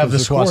in there. Got to have the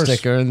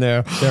swastika in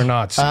there. They're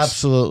Nazis.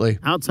 Absolutely.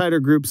 Outsider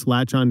groups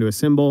latch onto a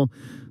symbol.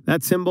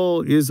 That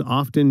symbol is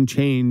often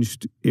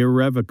changed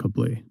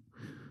irrevocably.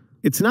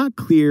 It's not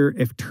clear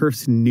if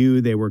TERFs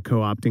knew they were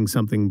co-opting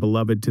something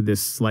beloved to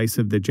this slice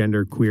of the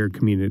genderqueer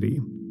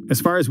community. As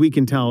far as we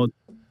can tell,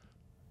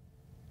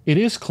 it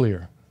is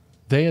clear.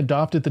 They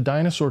adopted the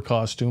dinosaur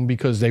costume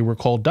because they were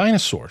called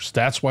dinosaurs.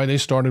 That's why they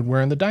started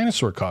wearing the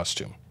dinosaur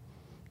costume.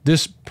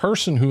 This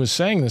person who is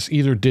saying this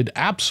either did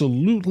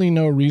absolutely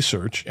no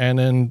research, and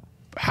then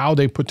how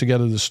they put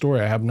together the story,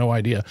 I have no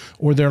idea,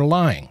 or they're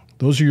lying.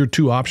 Those are your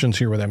two options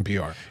here with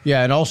NPR.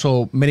 Yeah, and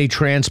also many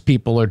trans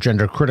people are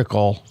gender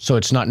critical, so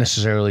it's not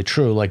necessarily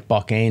true, like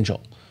Buck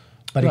Angel.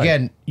 But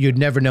again, you'd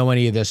never know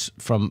any of this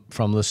from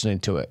listening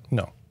to it.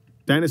 No.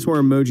 Dinosaur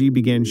Emoji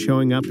began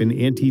showing up in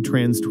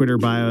anti-trans Twitter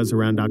bios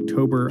around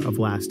October of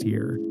last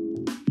year.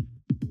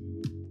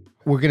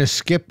 We're going to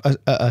skip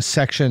a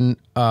section.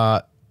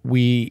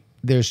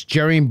 There's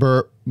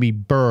Jeremy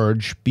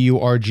Burge,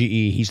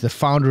 B-U-R-G-E. He's the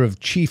founder of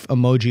Chief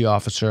Emoji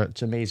Officer.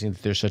 It's amazing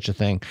that there's such a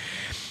thing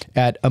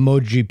at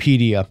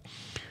Emojipedia.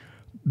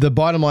 The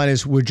bottom line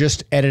is we're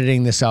just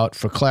editing this out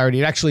for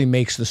clarity. It actually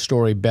makes the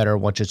story better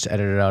once it's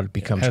edited out. It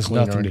becomes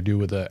cleaner. It has nothing to do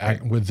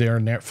with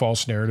their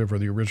false narrative or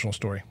the original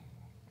story.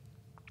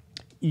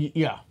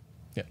 Yeah.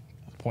 Yeah.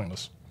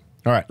 Pointless.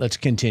 All right, let's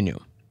continue.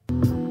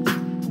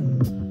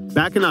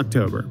 Back in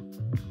October,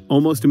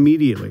 almost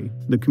immediately,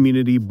 the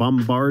community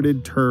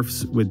bombarded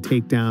TERFs with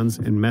takedowns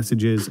and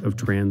messages of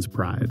trans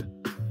pride.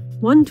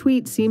 One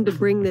tweet seemed to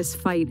bring this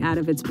fight out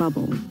of its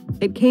bubble.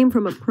 It came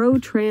from a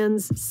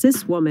pro-trans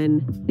cis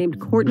woman named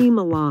Courtney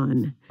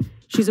Milan.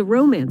 She's a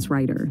romance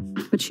writer,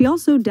 but she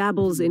also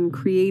dabbles in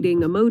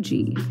creating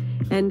emoji.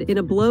 And in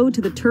a blow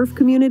to the TERF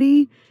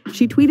community,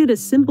 she tweeted a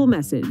simple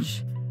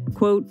message.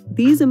 Quote,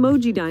 "These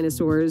emoji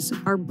dinosaurs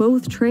are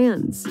both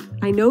trans.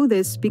 I know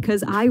this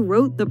because I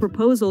wrote the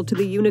proposal to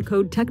the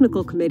Unicode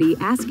Technical Committee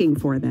asking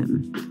for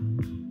them."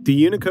 The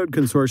Unicode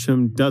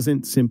Consortium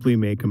doesn't simply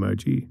make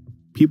emoji.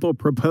 People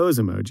propose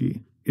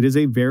emoji. It is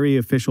a very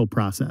official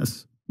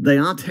process. They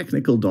are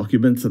technical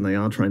documents and they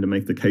are trying to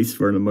make the case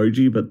for an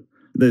emoji, but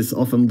there's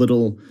often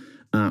little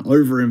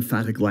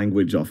over-emphatic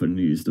language often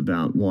used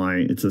about why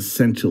it's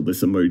essential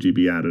this emoji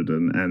be added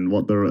and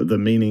what the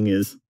meaning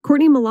is.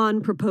 Courtney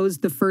Milan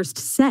proposed the first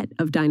set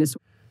of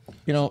dinosaurs.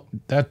 You know,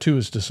 that too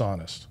is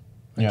dishonest.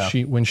 Yeah.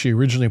 When she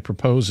originally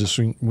proposed this,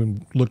 we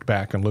looked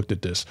back and looked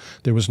at this,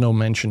 there was no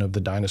mention of the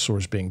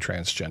dinosaurs being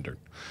transgendered.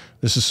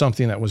 This is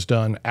something that was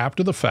done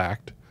after the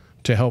fact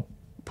to help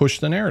push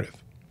the narrative.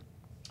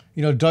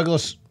 You know,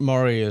 Douglas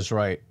Murray is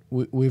right.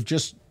 We've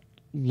just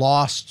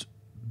lost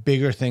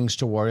bigger things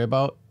to worry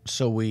about,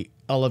 so we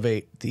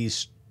elevate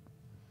these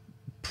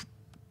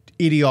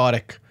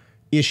idiotic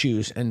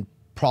issues and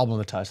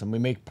problematize them. We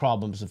make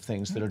problems of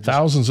things that are just...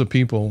 Thousands of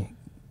people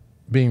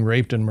being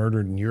raped and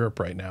murdered in Europe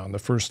right now in the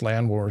first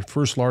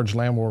large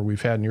land war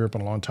we've had in Europe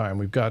in a long time.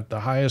 We've got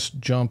the highest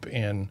jump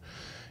in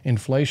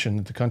inflation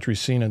that the country's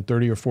seen in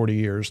 30 or 40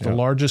 years, the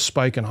largest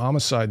spike in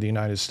homicide the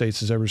United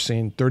States has ever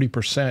seen,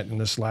 30% in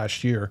this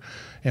last year,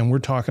 and we're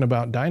talking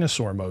about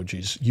dinosaur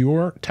emojis.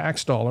 Your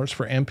tax dollars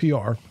for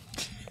NPR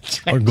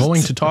are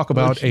going to talk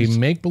about a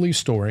make-believe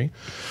story,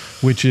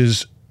 which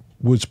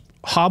was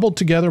hobbled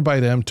together by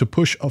them to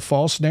push a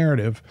false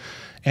narrative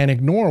and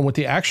ignore what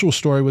the actual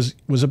story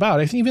was about.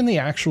 I think even the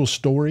actual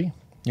story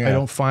I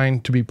don't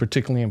find to be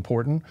particularly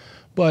important.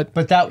 But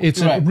it's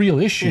a real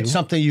issue. It's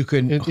something you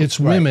can... It's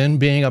women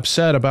being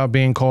upset about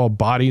being called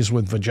bodies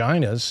with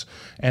vaginas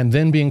and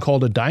then being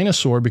called a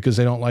dinosaur because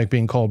they don't like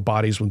being called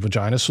bodies with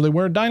vaginas, so they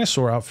wear a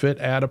dinosaur outfit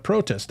at a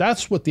protest.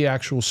 That's what the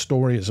actual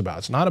story is about.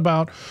 It's not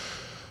about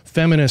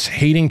feminists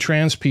hating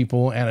trans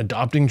people and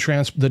adopting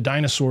the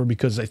dinosaur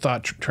because they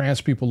thought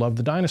trans people loved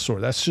the dinosaur.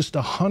 That's just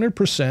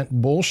 100%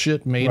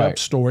 bullshit made-up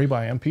story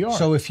by NPR.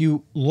 So if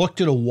you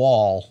looked at a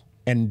wall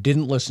and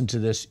didn't listen to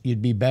this,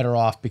 you'd be better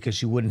off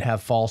because you wouldn't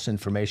have false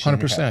information.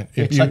 100%.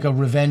 It's like a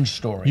revenge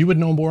story. You would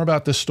know more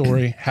about this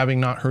story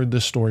having not heard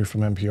this story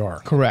from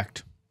NPR.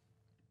 Correct.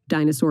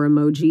 Dinosaur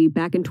emoji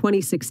back in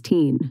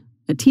 2016.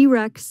 A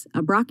T-Rex,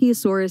 a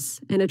Brachiosaurus,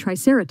 and a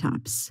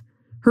Triceratops.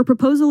 Her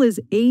proposal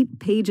is 8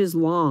 pages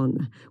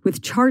long,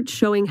 with charts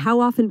showing how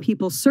often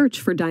people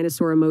search for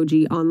dinosaur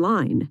emoji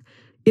online.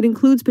 It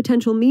includes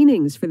potential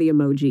meanings for the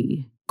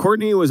emoji.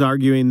 Courtney was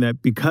arguing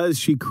that because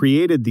she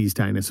created these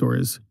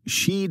dinosaurs,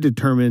 she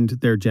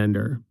determined their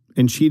gender,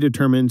 and she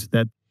determined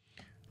that...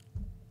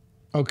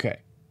 Okay.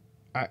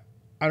 I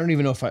don't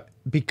even know if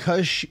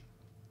because she...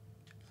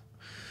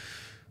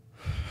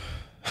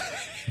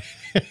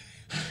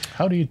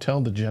 How do you tell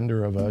the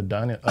gender of a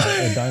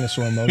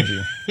dinosaur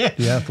emoji?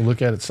 Do you have to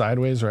look at it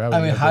sideways, or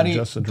how do you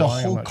adjust the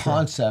drawing? The whole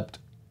concept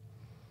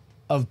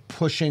of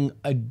pushing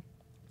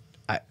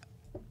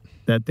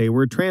that they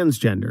were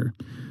transgender.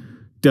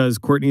 Does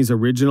Courtney's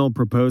original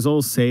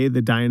proposal say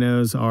the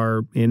dinos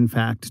are in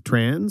fact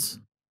trans?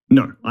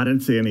 No, I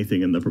don't see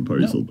anything in the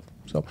proposal. No.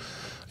 So,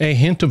 a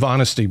hint of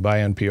honesty by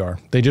NPR.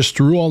 They just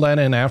threw all that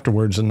in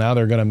afterwards, and now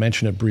they're going to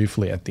mention it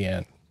briefly at the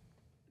end.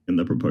 In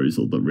the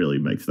proposal that really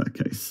makes that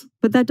case.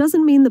 But that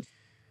doesn't mean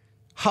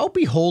How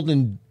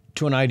beholden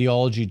to an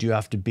ideology do you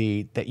have to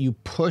be that you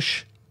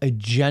push a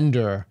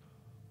gender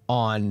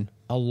on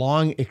a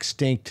long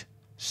extinct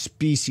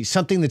species,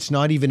 something that's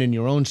not even in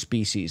your own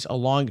species,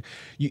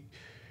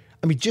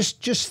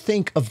 just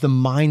think of the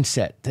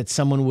mindset that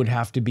someone would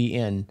have to be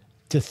in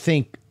to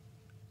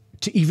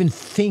even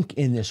think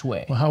in this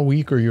way. Well, how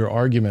weak are your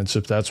arguments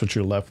if that's what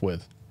you're left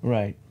with?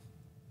 Right.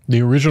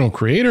 The original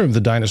creator of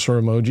the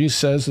dinosaur emoji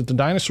says that the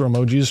dinosaur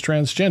emoji is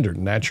transgendered,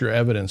 and that's your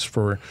evidence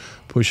for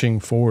pushing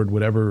forward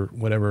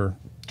whatever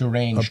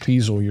deranged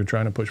appeasal you're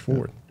trying to push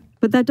forward.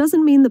 But that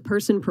doesn't mean the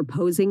person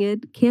proposing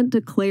it can't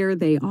declare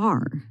they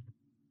are.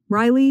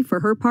 Riley,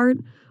 for her part,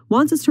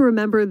 wants us to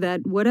remember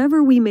that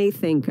whatever we may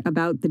think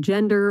about the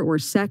gender or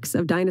sex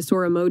of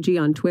dinosaur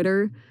emoji on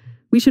Twitter,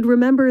 we should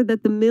remember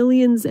that the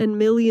millions and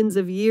millions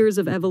of years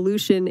of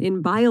evolution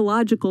in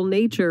biological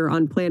nature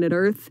on planet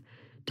Earth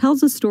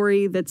tells a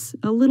story that's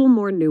a little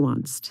more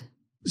nuanced.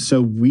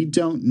 So we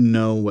don't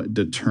know what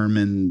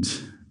determined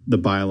the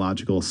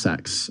biological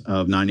sex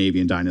of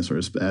non-avian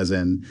dinosaurs, as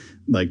in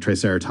like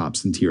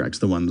Triceratops and T-Rex,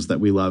 the ones that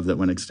we love that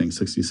went extinct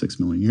 66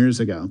 million years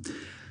ago.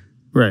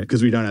 Right.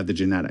 Because we don't have the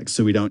genetics.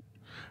 So we don't.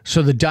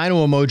 So the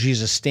dino emoji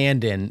is a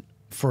stand-in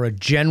for a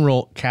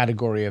general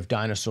category of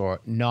dinosaur,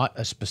 not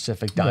a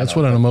specific dino. That's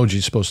what an emoji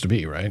is supposed to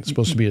be, right? It's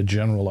supposed to be a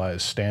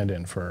generalized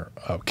stand-in for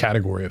a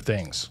category of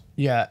things.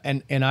 Yeah,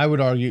 and I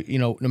would argue,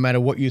 no matter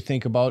what you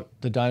think about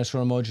the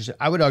dinosaur emojis,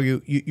 I would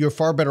argue you're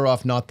far better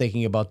off not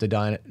thinking about the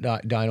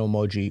dino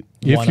emoji.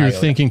 If you're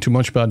thinking too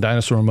much about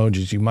dinosaur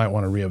emojis, you might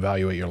want to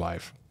reevaluate your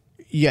life.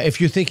 Yeah, if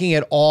you're thinking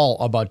at all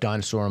about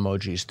dinosaur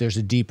emojis, there's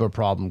a deeper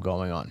problem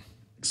going on.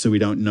 So we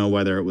don't know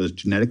whether it was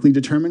genetically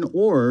determined,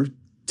 or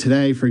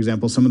today, for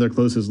example, some of their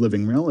closest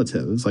living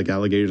relatives, like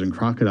alligators and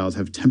crocodiles,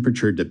 have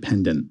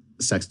temperature-dependent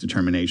sex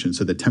determination.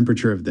 So the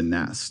temperature of the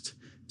nest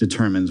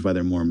determines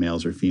whether more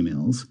males or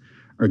females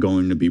are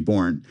going to be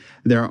born.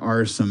 There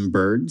are some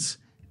birds.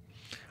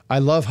 I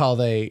love how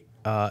they,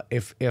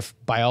 if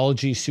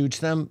biology suits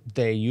them,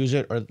 they use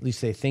it, or at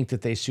least they think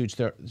that they suits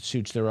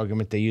their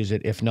argument, they use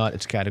it. If not,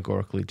 it's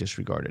categorically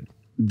disregarded.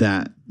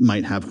 That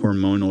might have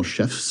hormonal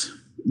shifts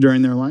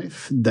during their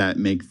life that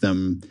make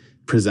them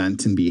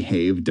present and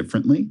behave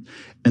differently.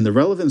 And the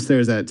relevance there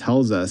is that it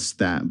tells us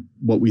that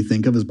what we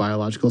think of as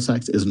biological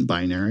sex isn't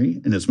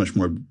binary, and it's much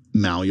more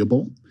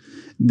malleable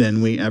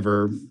than we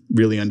ever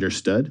really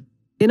understood.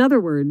 In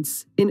other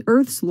words, in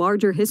Earth's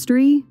larger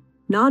history,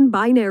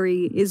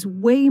 non-binary is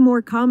way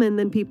more common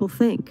than people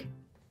think.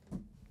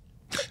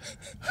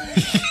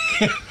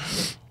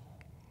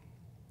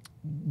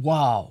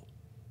 Wow.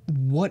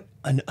 What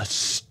an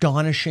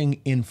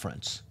astonishing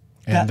inference.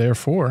 And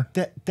therefore,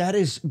 that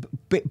is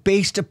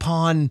based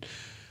upon,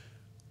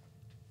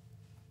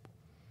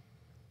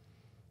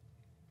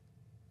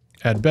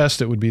 at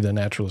best, it would be the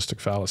naturalistic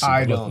fallacy.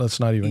 Let's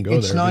not even go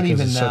there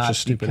because it's such a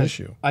stupid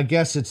issue. I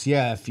guess it's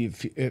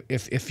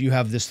if you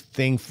have this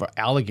thing for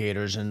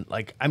alligators and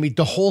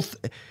the whole.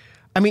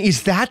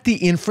 Is that the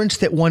inference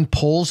that one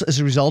pulls as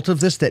a result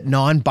of this, that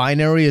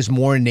non-binary is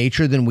more in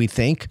nature than we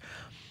think?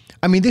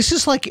 This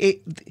is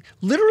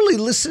literally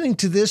listening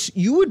to this,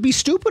 you would be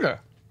stupider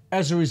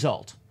as a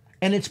result.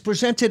 And it's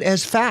presented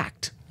as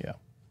fact. Yeah.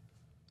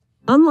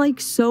 Unlike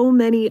so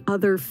many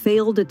other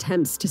failed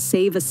attempts to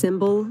save a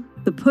symbol,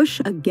 the push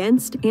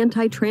against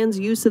anti-trans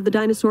use of the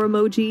dinosaur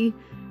emoji,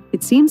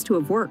 it seems to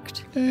have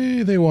worked.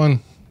 Hey, they won.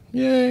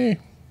 Yay.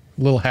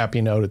 Little happy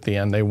note at the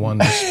end. They won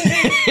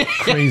this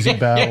crazy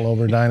battle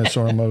over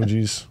dinosaur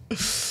emojis.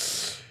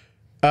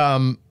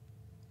 I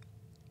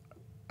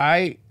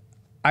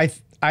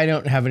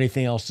don't have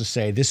anything else to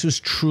say. This was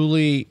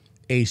truly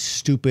a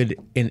stupid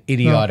and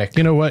idiotic. No,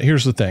 you know what?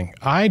 Here's the thing.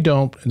 I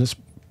don't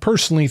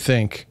personally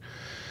think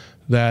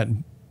that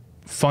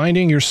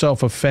finding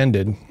yourself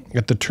offended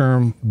at the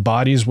term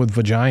bodies with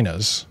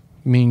vaginas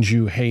means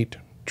you hate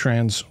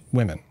trans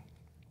women.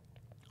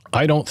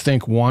 I don't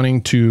think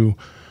wanting to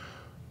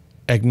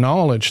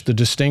acknowledge the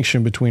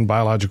distinction between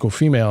biological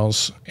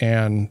females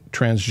and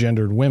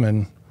transgendered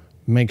women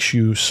makes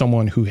you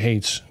someone who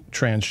hates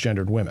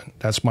transgendered women.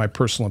 That's my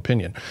personal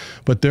opinion.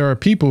 But there are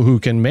people who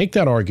can make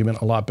that argument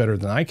a lot better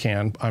than I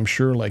can, I'm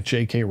sure, like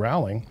J.K.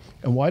 Rowling.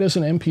 And why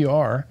doesn't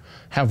NPR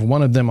have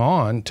one of them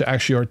on to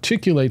actually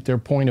articulate their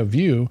point of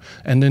view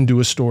and then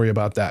do a story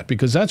about that?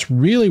 Because that's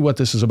really what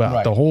this is about.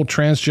 Right. The whole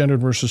transgendered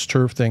versus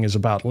TERF thing is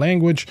about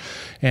language,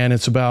 and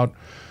it's about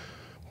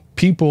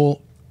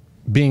people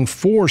being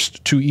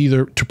forced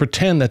to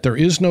pretend that there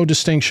is no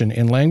distinction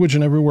in language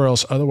and everywhere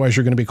else. Otherwise,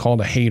 you're going to be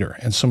called a hater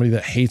and somebody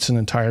that hates an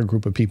entire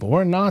group of people,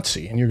 or a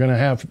Nazi. And you're going to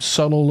have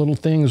subtle little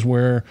things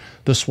where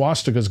the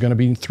swastika is going to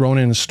be thrown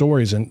in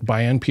stories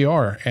by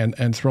NPR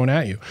and thrown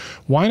at you.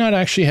 Why not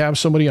actually have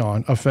somebody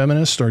on, a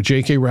feminist or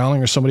J.K.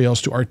 Rowling or somebody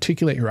else, to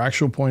articulate your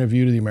actual point of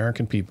view to the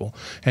American people,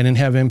 and then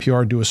have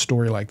NPR do a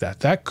story like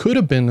that? That could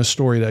have been the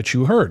story that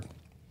you heard.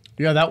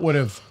 Yeah, that would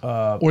have...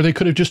 Or they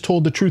could have just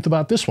told the truth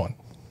about this one.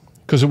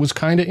 Because it was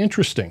kind of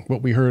interesting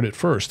what we heard at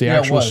first. The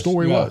actual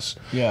story was.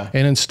 Yeah.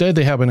 And instead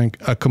they have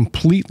a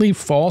completely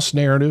false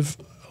narrative,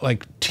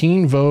 like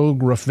Teen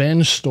Vogue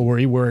revenge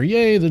story where,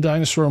 yay, the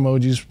dinosaur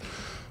emojis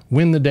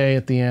win the day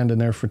at the end and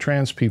they're for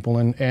trans people.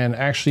 And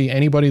actually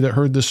anybody that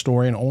heard this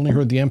story and only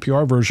heard the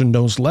NPR version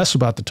knows less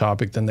about the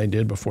topic than they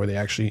did before they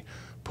actually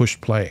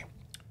pushed play.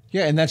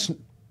 Yeah, and that's...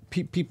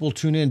 people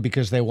tune in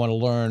because they want to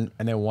learn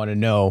and they want to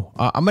know.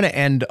 I'm going to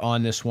end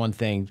on this one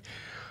thing.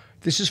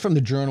 This is from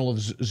the Journal of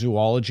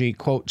Zoology.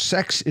 Quote,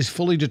 sex is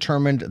fully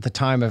determined at the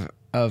time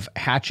of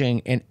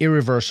hatching and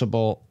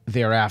irreversible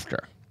thereafter.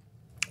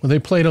 Well, they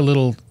played a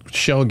little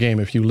shell game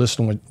if you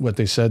listen to what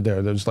they said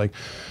there. There's like,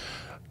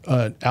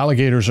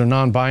 alligators are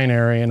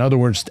non-binary. In other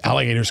words,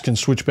 alligators can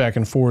switch back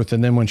and forth.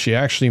 And then when she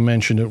actually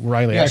mentioned it,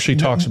 Riley actually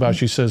talks about,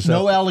 she says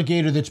no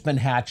alligator that's been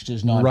hatched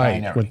is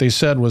non-binary. Right. What they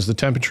said was the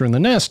temperature in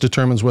the nest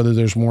determines whether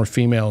there's more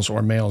females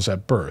or males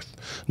at birth.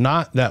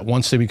 Not that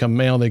once they become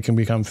male, they can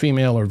become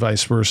female or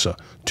vice versa.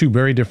 Two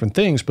very different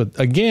things. But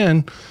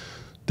again,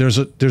 there's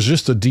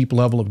just a deep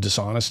level of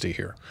dishonesty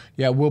here.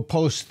 Yeah, we'll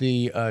post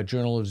the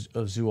Journal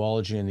of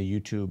Zoology in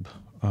the YouTube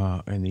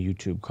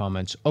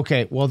comments.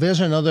 Okay, well,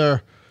 there's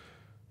another...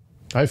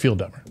 I feel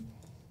dumber.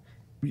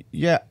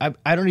 Yeah,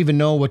 I don't even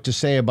know what to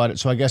say about it,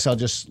 so I guess I'll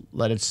just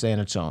let it stay on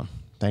its own.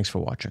 Thanks for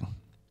watching.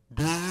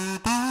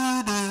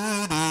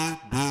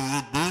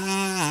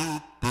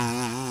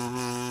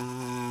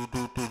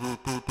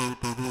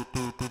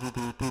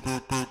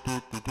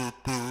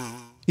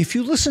 If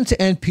you listen to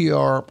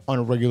NPR on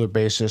a regular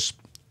basis,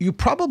 you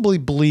probably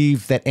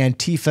believe that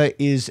Antifa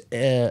is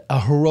a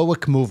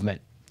heroic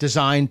movement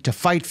designed to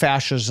fight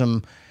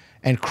fascism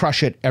and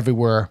crush it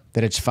everywhere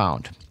that it's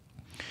found.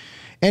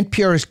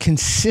 NPR has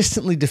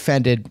consistently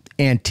defended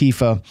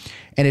Antifa,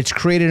 and it's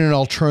created an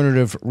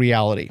alternative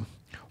reality.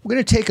 We're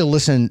going to take a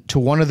listen to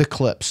one of the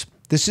clips.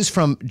 This is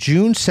from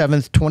June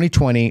 7th,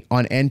 2020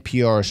 on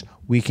NPR's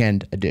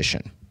Weekend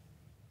Edition.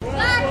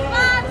 Black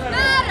Lives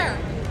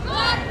Matter!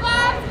 Black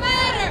Lives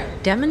Matter!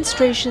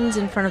 Demonstrations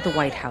in front of the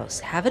White House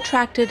have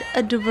attracted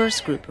a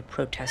diverse group of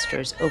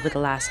protesters over the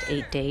last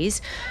 8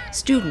 days.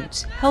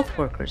 Students, health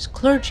workers,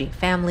 clergy,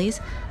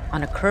 families.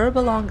 On a curb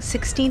along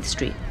 16th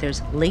Street,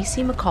 there's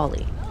Lacey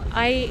McCauley.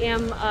 I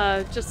am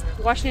just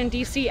Washington,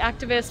 D.C.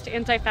 activist,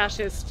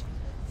 anti-fascist,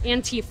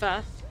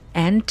 Antifa.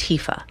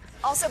 Antifa.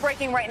 Also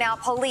breaking right now,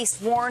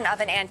 police warn of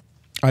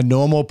a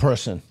normal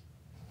person,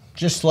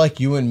 just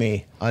like you and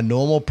me, a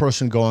normal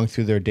person going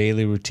through their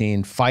daily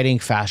routine, fighting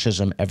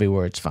fascism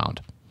everywhere it's found.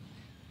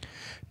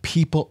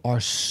 People are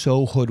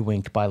so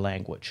hoodwinked by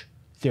language.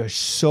 They're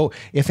so...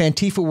 If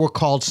Antifa were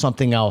called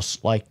something else,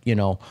 like, you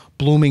know,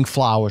 blooming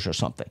flowers or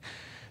something,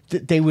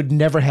 they would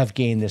never have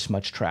gained this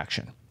much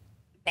traction.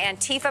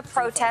 Antifa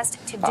protest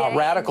today.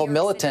 Radical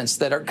militants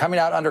that are coming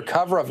out under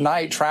cover of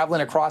night,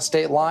 traveling across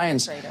state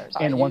lines.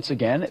 And once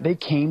again, they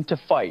came to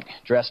fight,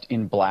 dressed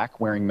in black,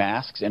 wearing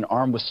masks, and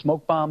armed with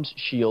smoke bombs,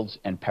 shields,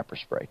 and pepper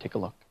spray. Take a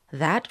look.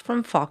 That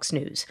from Fox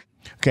News.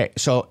 Okay,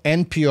 so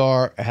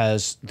NPR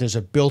there's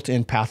a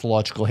built-in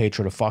pathological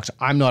hatred of Fox.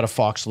 I'm not a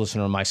Fox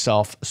listener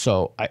myself,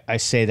 so I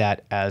say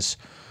that as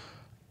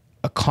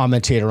a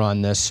commentator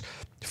on this.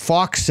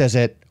 Fox says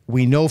it.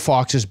 We know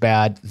Fox is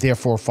bad,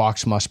 therefore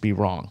Fox must be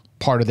wrong.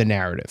 Part of the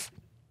narrative.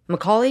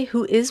 McCauley,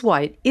 who is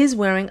white, is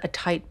wearing a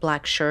tight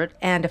black shirt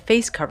and a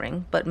face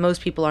covering, but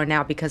most people are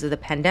now because of the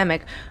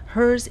pandemic.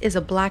 Hers is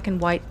a black and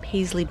white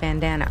paisley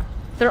bandana.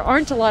 There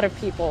aren't a lot of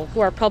people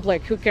who are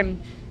public who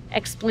can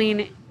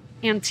explain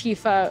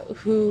Antifa,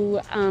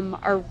 who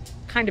are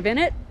kind of in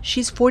it.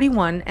 She's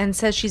 41 and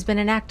says she's been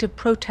an active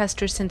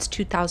protester since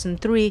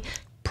 2003.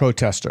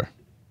 Protester.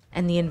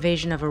 And the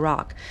invasion of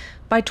Iraq.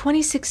 By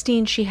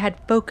 2016, she had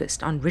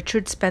focused on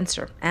Richard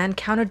Spencer and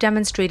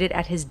counter-demonstrated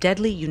at his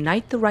deadly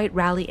Unite the Right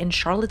rally in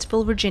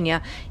Charlottesville,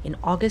 Virginia in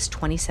August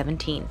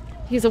 2017.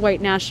 He's a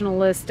white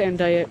nationalist and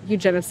a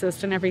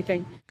eugenicist and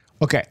everything.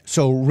 Okay,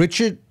 so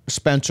Richard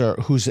Spencer,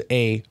 who's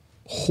a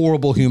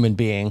horrible human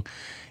being,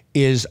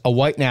 is a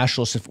white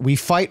nationalist. If we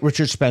fight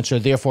Richard Spencer,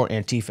 therefore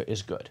Antifa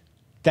is good.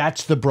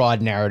 That's the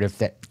broad narrative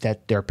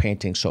that they're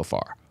painting so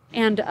far.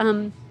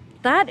 And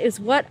that is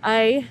what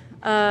I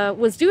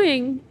was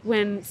doing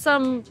when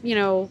some,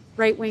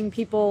 right-wing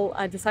people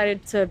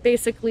decided to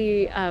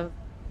basically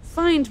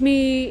find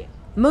me.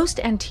 Most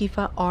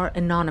Antifa are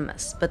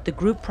anonymous, but the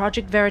group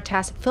Project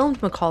Veritas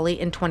filmed McCauley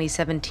in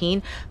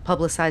 2017,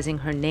 publicizing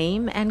her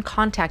name and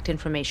contact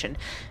information.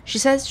 She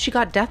says she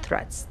got death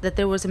threats, that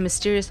there was a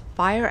mysterious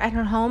fire at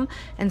her home,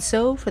 and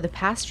so for the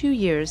past few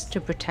years,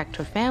 to protect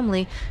her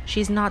family,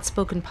 she's not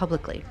spoken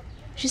publicly.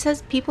 She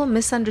says people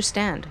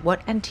misunderstand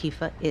what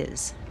Antifa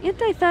is.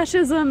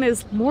 Anti-fascism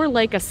is more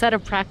like a set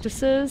of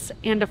practices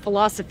and a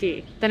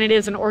philosophy than it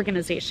is an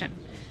organization.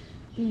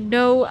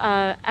 No,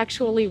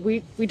 actually,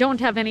 we don't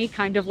have any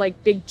kind of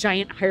like big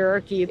giant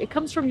hierarchy. It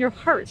comes from your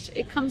heart.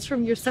 It comes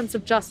from your sense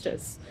of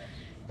justice.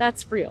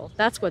 That's real.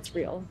 That's what's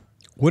real.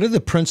 What are the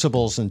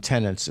principles and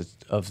tenets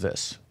of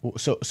this?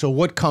 So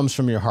what comes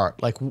from your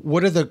heart? Like,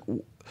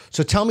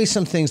 so tell me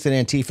some things that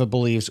Antifa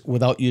believes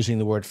without using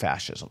the word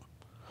fascism.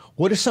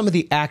 What are some of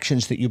the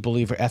actions that you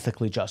believe are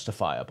ethically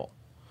justifiable?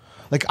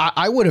 Like,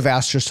 I would have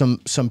asked her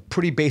some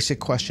pretty basic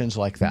questions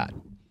like that.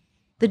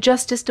 The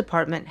Justice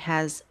Department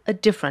has a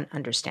different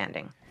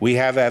understanding. We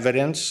have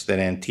evidence that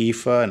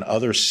Antifa and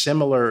other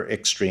similar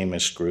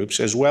extremist groups,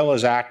 as well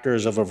as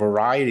actors of a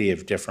variety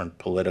of different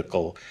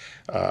political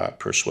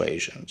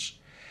persuasions,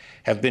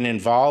 have been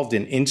involved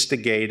in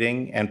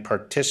instigating and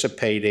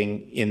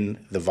participating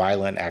in the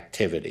violent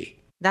activity.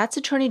 That's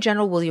Attorney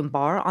General William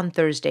Barr on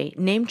Thursday,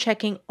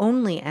 name-checking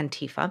only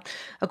Antifa.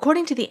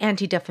 According to the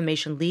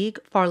Anti-Defamation League,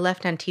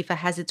 far-left Antifa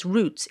has its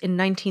roots in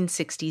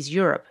 1960s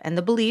Europe, and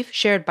the belief,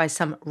 shared by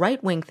some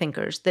right-wing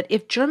thinkers, that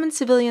if German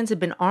civilians had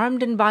been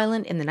armed and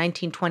violent in the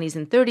 1920s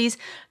and 30s,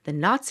 the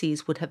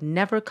Nazis would have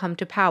never come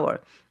to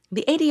power.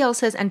 The ADL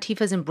says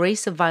Antifa's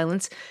embrace of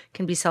violence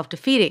can be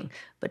self-defeating,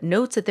 but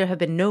notes that there have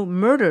been no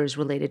murders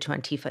related to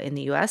Antifa in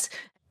the U.S.,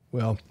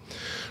 Well,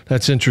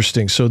 that's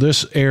interesting. So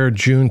this aired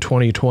June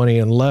 2020,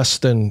 and less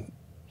than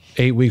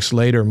 8 weeks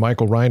later,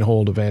 Michael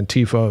Reinhold of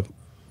Antifa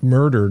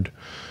murdered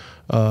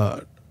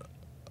a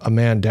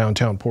man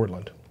downtown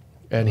Portland.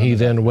 And he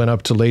then went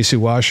up to Lacey,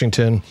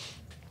 Washington.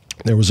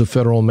 There was a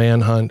federal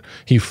manhunt.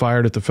 He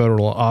fired at the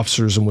federal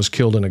officers and was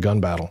killed in a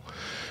gun battle.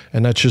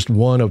 And that's just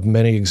one of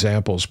many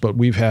examples. But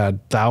we've had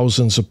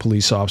thousands of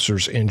police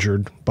officers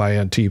injured by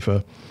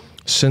Antifa.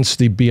 Since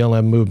the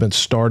BLM movement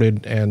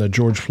started and the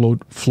George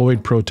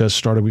Floyd protests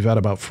started, we've had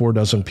about 4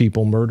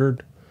 people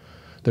murdered.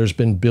 There's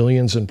been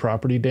billions in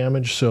property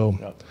damage.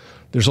 So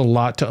there's a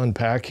lot to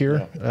unpack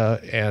here.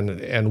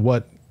 And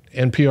what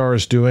NPR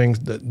is doing,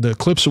 the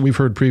clips that we've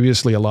heard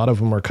previously, a lot of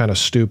them are kind of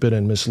stupid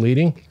and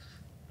misleading.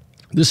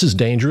 This is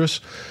dangerous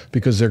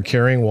because they're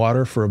carrying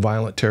water for a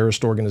violent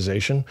terrorist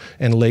organization.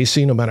 And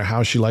Lacey, no matter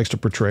how she likes to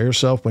portray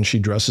herself, when she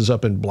dresses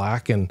up in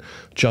black and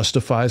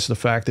justifies the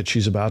fact that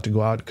she's about to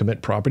go out and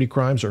commit property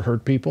crimes or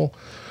hurt people,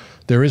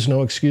 there is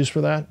no excuse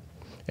for that.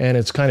 And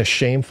it's kind of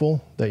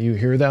shameful that you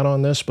hear that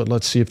on this, but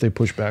let's see if they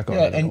push back on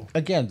it. And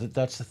again,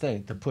 that's the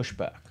thing, the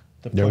pushback.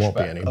 There won't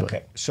be any.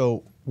 Okay,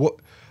 so what?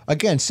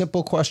 Again,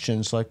 simple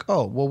questions like,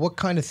 oh, well, what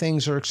kind of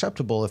things are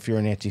acceptable if you're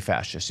an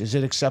anti-fascist? Is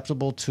it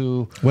acceptable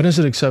to... When is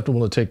it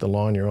acceptable to take the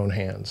law in your own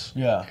hands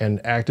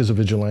and act as a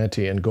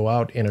vigilante and go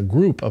out in a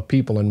group of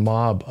people and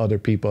mob other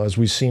people, as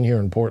we've seen here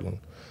in Portland?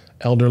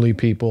 Elderly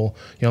people,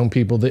 young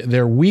people,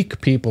 they're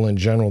weak people in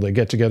general. They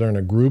get together in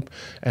a group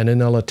and then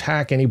they'll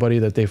attack anybody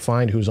that they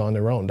find who's on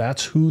their own.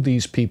 That's who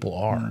these people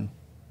are.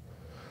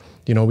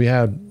 You know, we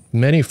had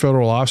many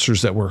federal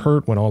officers that were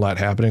hurt when all that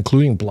happened,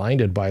 including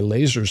blinded by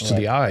lasers to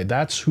the eye.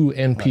 That's who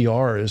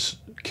NPR is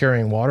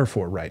carrying water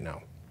for right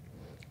now.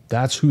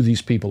 That's who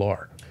these people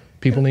are.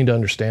 People need to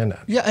understand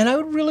that. Yeah, and I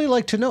would really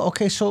like to know,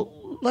 okay,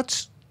 so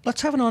let's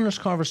have an honest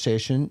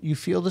conversation. You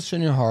feel this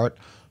in your heart.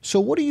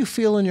 So what do you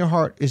feel in your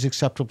heart is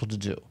acceptable to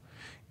do?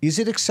 Is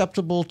it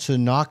acceptable to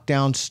knock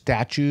down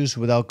statues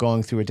without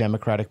going through a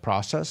democratic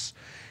process?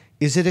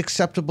 Is it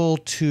acceptable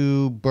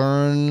to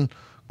burn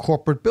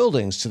corporate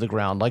buildings to the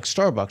ground like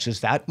Starbucks?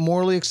 Is that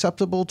morally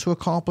acceptable to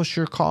accomplish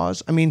your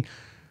cause? I mean,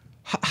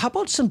 how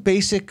about some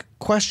basic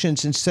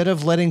questions instead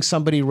of letting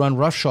somebody run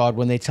roughshod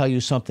when they tell you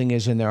something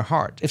is in their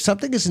heart? If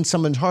something is in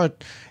someone's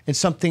heart and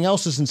something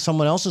else is in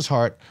someone else's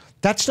heart,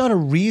 that's not a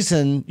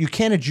reason. You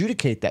can't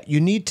adjudicate that. You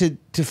need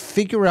to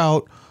figure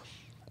out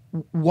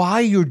why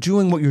you're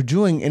doing what you're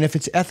doing and if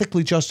it's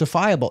ethically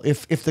justifiable,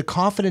 if the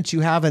confidence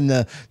you have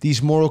in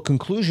these moral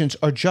conclusions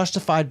are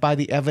justified by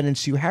the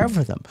evidence you have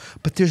for them.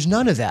 But there's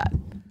none of that.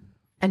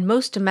 And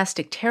most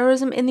domestic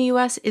terrorism in the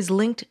U.S. is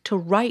linked to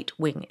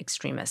right-wing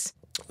extremists.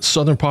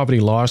 Southern Poverty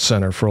Law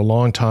Center for a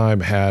long time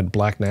had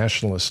black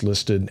nationalists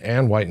listed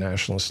and white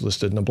nationalists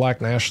listed, and the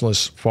black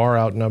nationalists far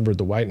outnumbered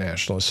the white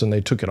nationalists, and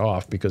they took it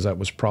off because that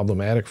was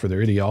problematic for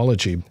their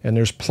ideology. And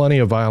there's plenty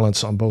of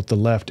violence on both the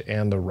left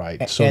and the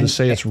right. So to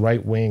say it's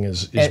right-wing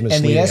is misleading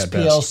and the at best.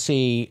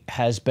 SPLC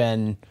has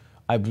been...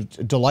 I'm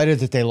delighted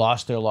that they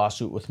lost their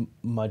lawsuit with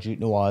Majid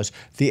Nawaz.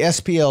 The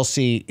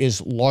SPLC is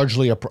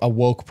largely a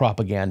woke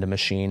propaganda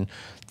machine.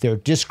 They're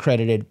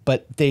discredited,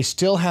 but they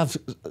still have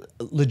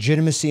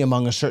legitimacy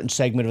among a certain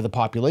segment of the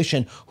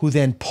population who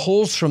then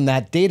pulls from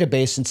that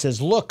database and says,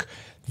 look,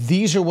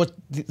 this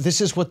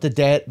is what the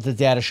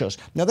data shows.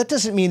 Now, that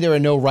doesn't mean there are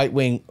no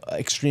right-wing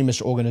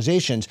extremist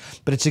organizations,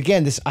 but it's,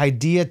 again, this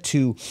idea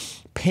to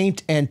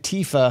paint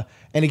Antifa,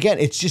 and again,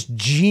 it's just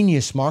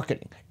genius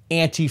marketing,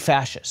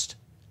 anti-fascist.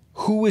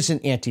 Who is an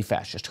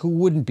anti-fascist? Who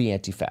wouldn't be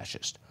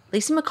anti-fascist?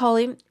 Lacey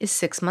McCauley is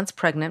 6 months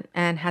pregnant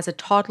and has a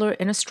toddler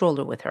in a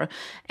stroller with her,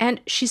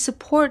 and she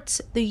supports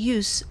the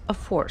use of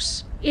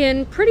force.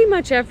 In pretty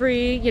much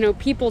every,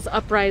 people's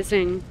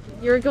uprising,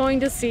 you're going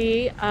to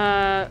see,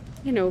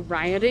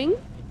 rioting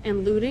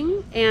and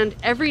looting and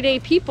everyday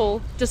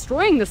people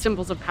destroying the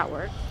symbols of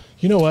power.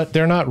 You know what?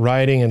 They're not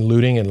rioting and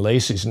looting in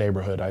Lacey's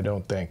neighborhood, I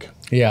don't think.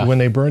 Yeah. When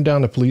they burned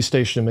down the police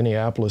station in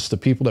Minneapolis, the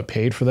people that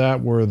paid for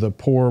that were the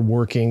poor,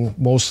 working,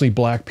 mostly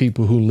black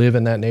people who live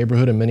in that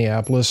neighborhood in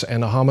Minneapolis.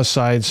 And the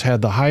homicides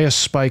had the highest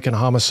spike in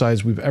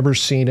homicides we've ever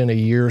seen in a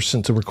year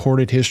since the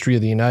recorded history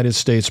of the United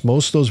States.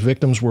 Most of those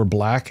victims were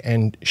black,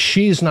 and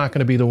she's not going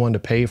to be the one to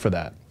pay for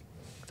that.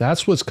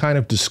 That's what's kind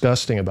of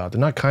disgusting about it.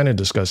 Not kind of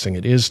disgusting,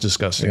 it is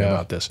disgusting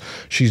about this.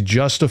 She's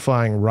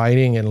justifying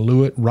rioting and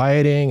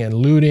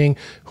looting.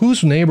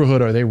 Whose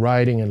neighborhood are they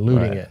rioting and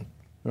looting in?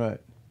 Right.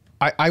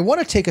 I want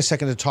to take a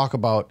second to talk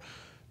about,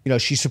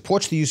 she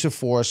supports the use of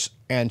force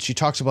and she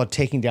talks about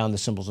taking down the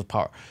symbols of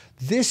power.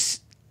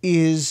 This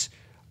is,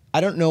 I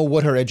don't know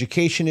what her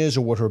education is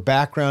or what her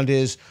background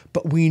is,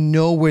 but we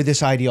know where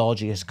this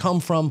ideology has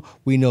come from.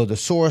 We know the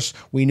source.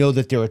 We know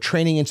that there are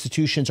training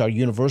institutions. Our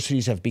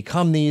universities have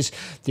become these.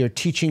 They're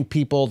teaching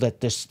people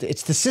that it's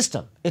the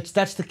system.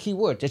 That's the key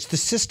word. It's the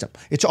system.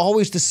 It's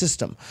always the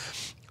system.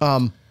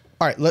 All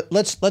right,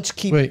 let's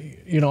keep.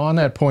 Wait, on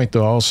that point,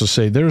 though, I'll also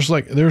say there's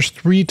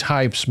three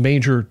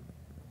major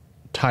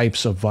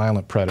types of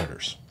violent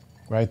predators,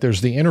 right?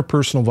 There's the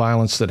interpersonal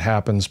violence that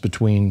happens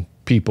between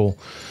people.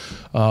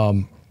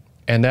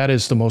 And that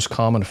is the most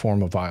common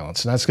form of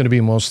violence. And that's going to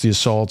be most of the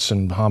assaults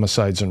and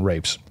homicides and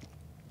rapes.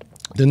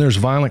 Then there's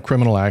violent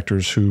criminal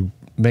actors who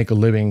make a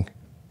living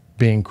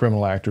being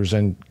criminal actors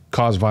and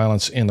cause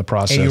violence in the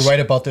process. And you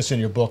write about this in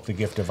your book, The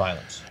Gift of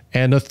Violence.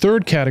 And the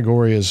third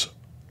category is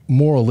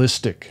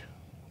moralistic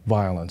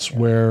violence,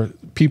 where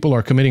people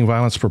are committing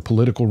violence for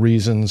political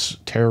reasons,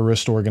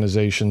 terrorist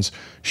organizations.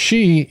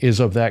 She is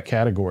of that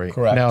category.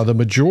 Correct. Now, the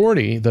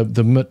majority,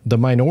 the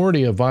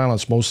minority of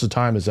violence most of the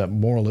time is that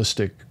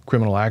moralistic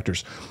criminal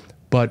actors.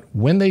 But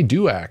when they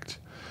do act,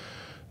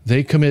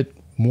 they commit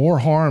more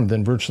harm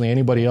than virtually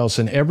anybody else.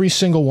 And every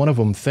single one of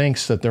them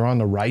thinks that they're on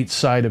the right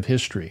side of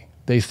history.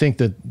 They think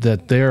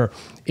that they're,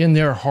 in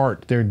their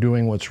heart, they're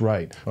doing what's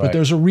right. But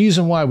there's a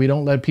reason why we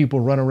don't let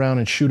people run around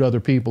and shoot other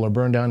people or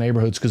burn down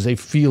neighborhoods, because they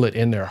feel it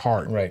in their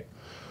heart. Right.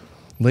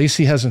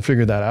 Lacey hasn't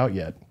figured that out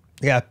yet.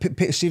 Yeah,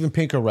 Steven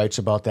Pinker writes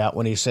about that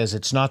when he says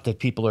it's not that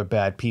people are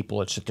bad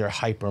people, it's that they're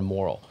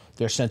hyper-moral.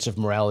 Their sense of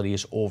morality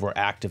is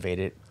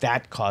overactivated.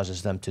 That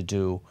causes them to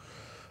do...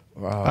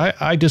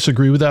 I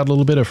disagree with that a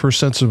little bit. If her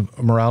sense of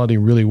morality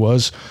really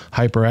was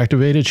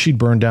hyperactivated, she'd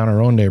burn down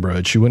her own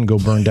neighborhood. She wouldn't go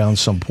burn down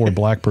some poor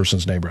black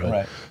person's neighborhood.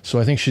 Right.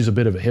 So I think she's a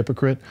bit of a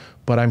hypocrite,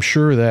 but I'm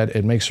sure that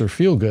it makes her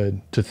feel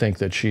good to think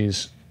that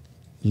she's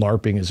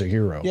LARPing as a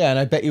hero. Yeah, and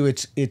I bet you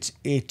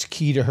it's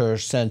key to her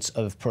sense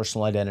of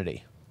personal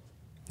identity.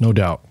 No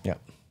doubt. Yeah.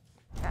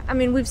 I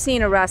mean, we've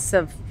seen arrests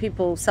of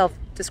people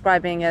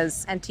self-describing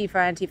as Antifa,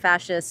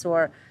 anti-fascists,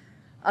 or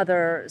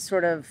other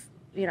sort of,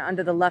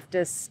 under the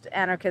leftist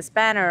anarchist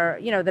banner,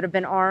 that have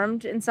been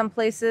armed in some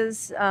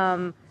places.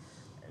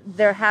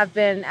 There have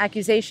been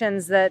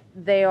accusations that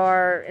they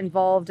are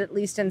involved, at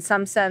least in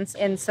some sense,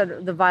 in sort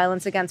of the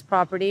violence against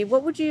property.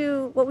 What would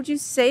you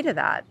say to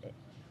that?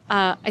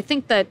 I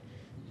think that,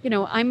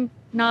 I'm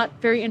not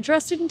very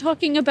interested in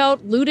talking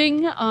about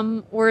looting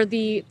or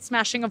the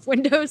smashing of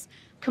windows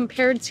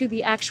compared to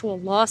the actual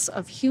loss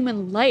of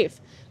human life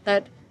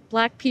that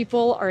Black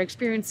people are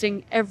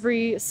experiencing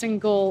every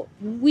single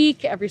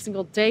week, every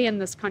single day in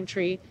this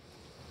country.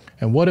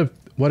 And what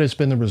has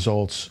been the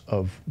results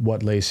of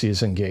what Lacey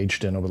has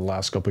engaged in over the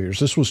last couple of years?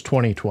 This was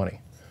 2020.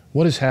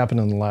 What has happened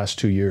in the last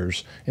 2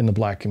 years in the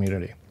Black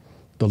community?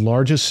 The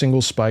largest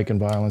single spike in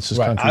violence this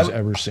country's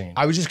ever seen.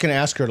 I was just going to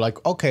ask her,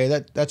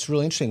 okay, that's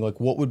really interesting.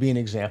 What would be an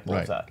example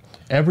of that?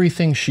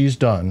 Everything she's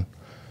done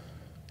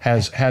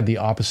has had the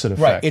opposite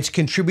effect. Right. It's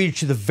contributed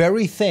to the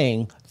very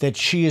thing that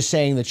she is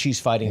saying that she's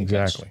fighting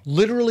against.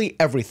 Literally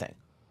everything.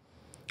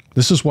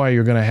 This is why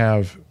you're going to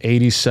have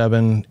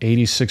 87,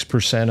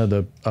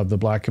 86% of the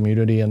Black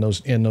community in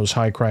those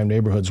high crime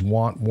neighborhoods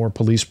want more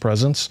police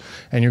presence.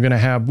 And you're going to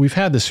have, we've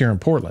had this here in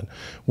Portland,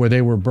 where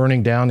they were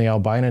burning down the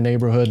Albina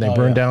neighborhood, and they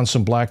burned down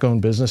some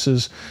Black-owned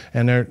businesses,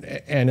 and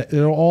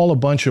they're all a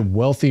bunch of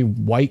wealthy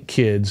white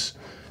kids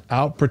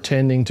out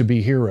pretending to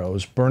be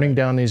heroes, burning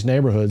down these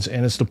neighborhoods.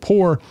 And it's the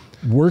poor,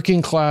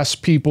 working class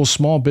people,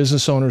 small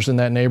business owners in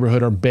that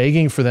neighborhood are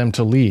begging for them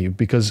to leave,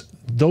 because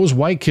those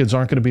white kids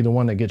aren't going to be the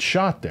one that gets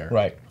shot there.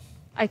 Right.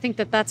 I think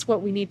that that's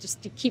what we need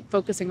to keep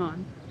focusing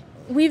on.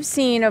 We've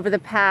seen over the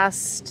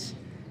past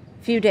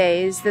few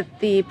days that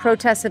the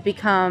protests have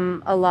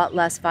become a lot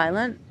less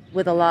violent,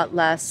 with a lot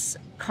less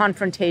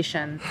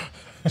confrontation.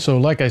 So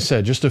like I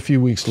said, just a few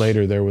weeks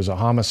later, there was a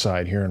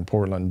homicide here in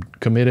Portland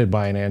committed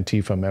by an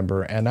Antifa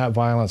member, and that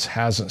violence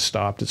hasn't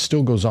stopped. It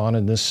still goes on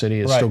in this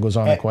city. It still goes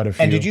on in quite a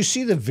few. And did you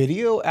see the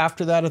video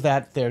after that of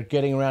that? They're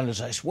getting around and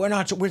saying, we're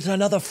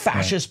another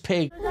fascist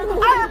pig. I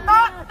am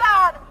not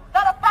sad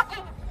that a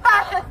fucking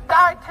fascist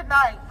died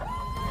tonight.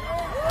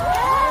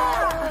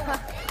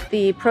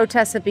 The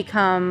protests have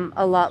become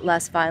a lot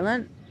less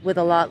violent, with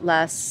a lot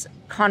less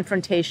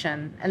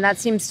confrontation. And that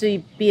seems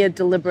to be a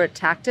deliberate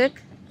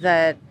tactic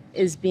that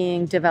is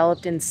being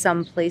developed in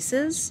some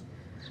places.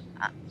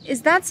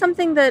 Is that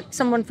something that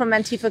someone from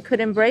Antifa could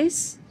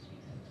embrace?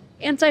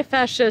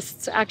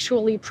 Anti-fascists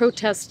actually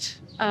protest,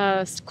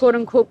 quote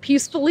unquote,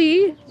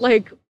 peacefully.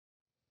 Like,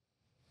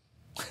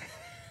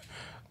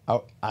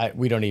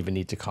 we don't even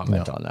need to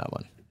comment on that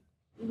one.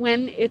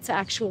 When it's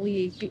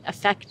actually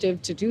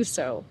effective to do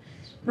so.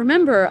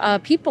 Remember,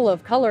 people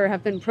of color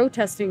have been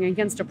protesting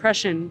against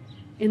oppression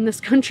in this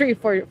country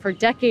for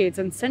decades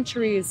and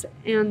centuries.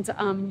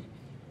 And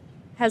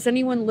has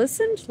anyone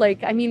listened?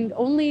 Like, I mean,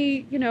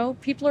 only,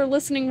 people are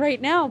listening right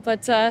now,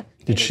 but...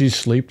 Did she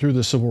sleep through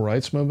the civil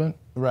rights movement?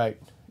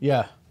 Right.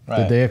 Yeah. Right.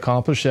 Did they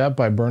accomplish that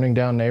by burning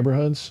down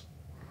neighborhoods?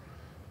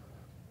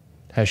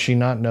 Has she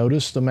not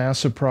noticed the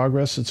massive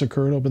progress that's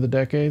occurred over the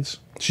decades?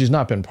 She's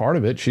not been part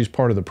of it. She's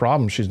part of the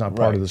problem. She's not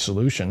part of the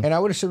solution. And I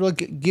would have said,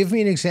 look, give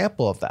me an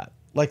example of that.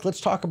 Like, let's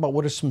talk about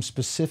what are some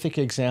specific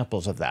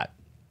examples of that.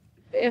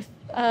 If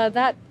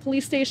that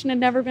police station had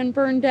never been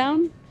burned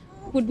down,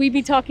 would we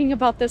be talking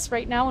about this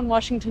right now in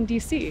Washington,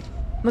 D.C.?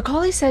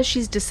 Macaulay says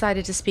she's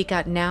decided to speak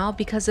out now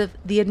because of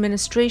the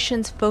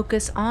administration's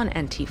focus on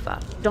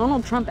Antifa.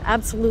 Donald Trump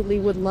absolutely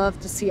would love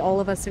to see all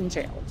of us in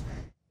jail.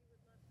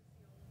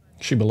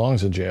 She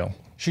belongs in jail.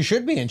 She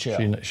should be in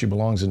jail. She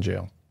belongs in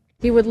jail.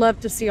 He would love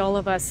to see all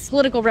of us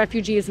political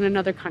refugees in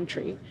another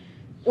country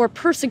or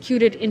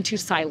persecuted into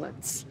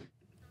silence.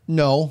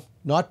 No,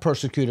 not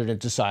persecuted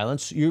into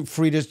silence. You're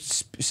free to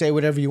say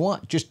whatever you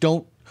want. Just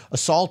don't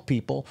assault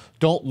people.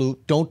 Don't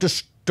loot.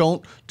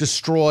 Don't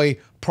destroy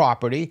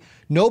property.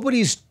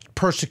 Nobody's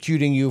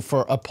persecuting you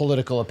for a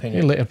political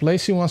opinion. Hey, if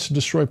Lacey wants to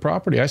destroy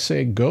property, I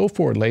say go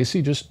for it,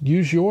 Lacey. Just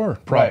use your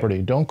property.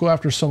 Right. Don't go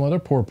after some other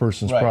poor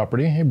person's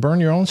property. Hey, burn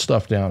your own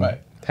stuff down.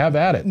 Right. Have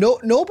at it.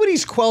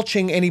 Nobody's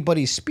quelching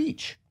anybody's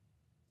speech.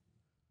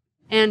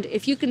 And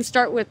if you can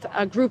start with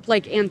a group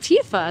like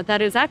Antifa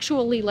that is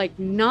actually like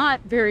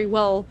not very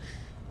well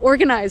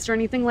organized or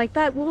anything like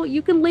that, well,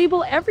 you can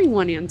label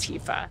everyone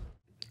Antifa.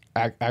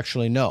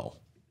 Actually, no.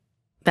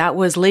 That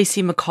was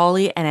Lacey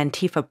Macaulay, an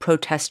Antifa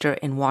protester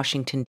in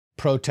Washington.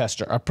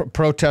 A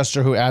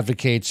protester who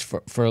advocates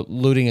for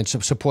looting and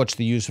supports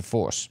the use of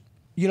force.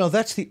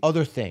 That's the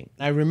other thing.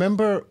 I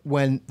remember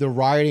when the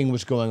rioting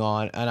was going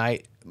on, and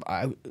I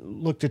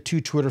looked at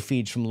 2 Twitter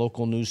feeds from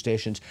local news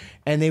stations,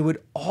 and they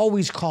would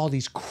always call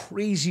these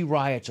crazy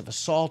riots of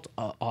assault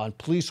on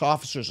police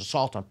officers,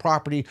 assault on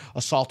property,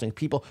 assaulting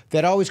people.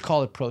 They'd always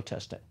call it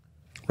protesting.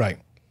 Right.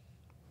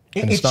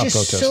 And it's just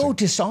protesting. So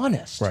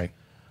dishonest. Right.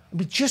 I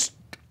mean, just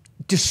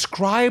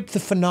describe the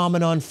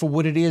phenomenon for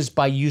what it is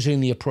by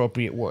using the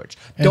appropriate words.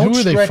 And who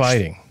are they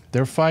fighting?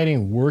 They're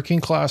fighting working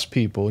class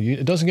people.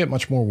 It doesn't get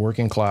much more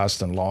working class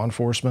than law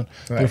enforcement.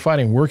 Right. They're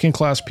fighting working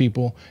class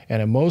people.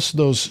 And in most of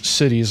those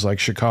cities like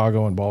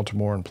Chicago and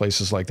Baltimore and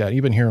places like that,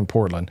 even here in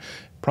Portland,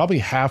 probably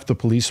half the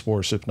police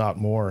force, if not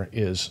more,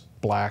 is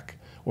black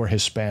or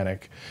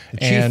Hispanic.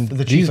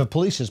 The chief of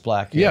police is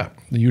black. Yeah.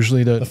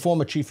 Usually the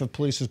former chief of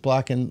police is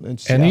black in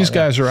Seattle. And these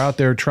guys are out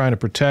there trying to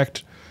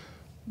protect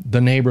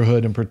the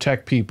neighborhood and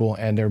protect people,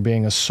 and they're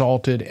being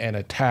assaulted and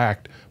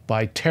attacked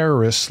by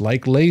terrorists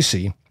like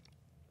Lacey.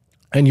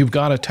 And you've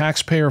got a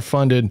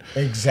taxpayer-funded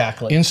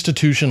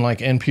institution like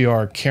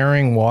NPR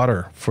carrying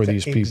water for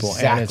these people,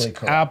 and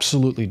it's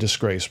absolutely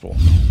disgraceful.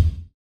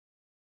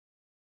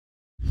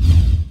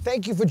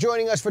 Thank you for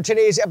joining us for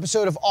today's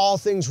episode of All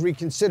Things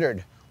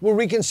Reconsidered. We'll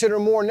reconsider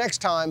more next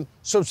time,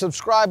 so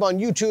subscribe on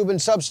YouTube and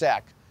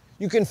Substack.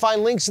 You can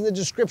find links in the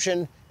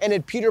description and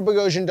at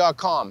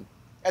peterboghossian.com.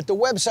 At the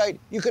website,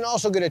 you can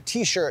also get a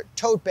t-shirt,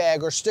 tote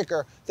bag, or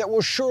sticker that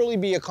will surely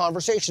be a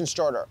conversation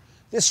starter.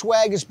 This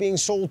swag is being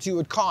sold to you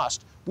at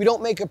cost. We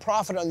don't make a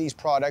profit on these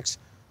products,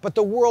 but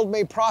the world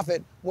may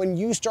profit when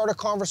you start a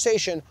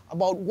conversation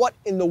about what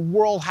in the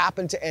world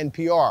happened to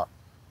NPR.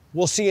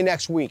 We'll see you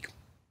next week.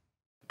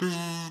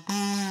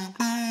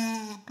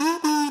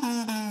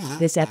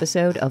 This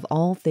episode of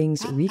All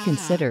Things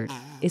Reconsidered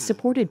is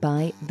supported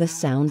by the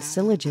Sound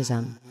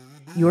Syllogism,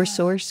 your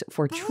source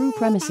for true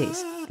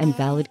premises and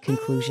valid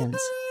conclusions.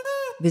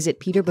 Visit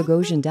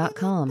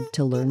peterboghossian.com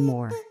to learn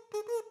more.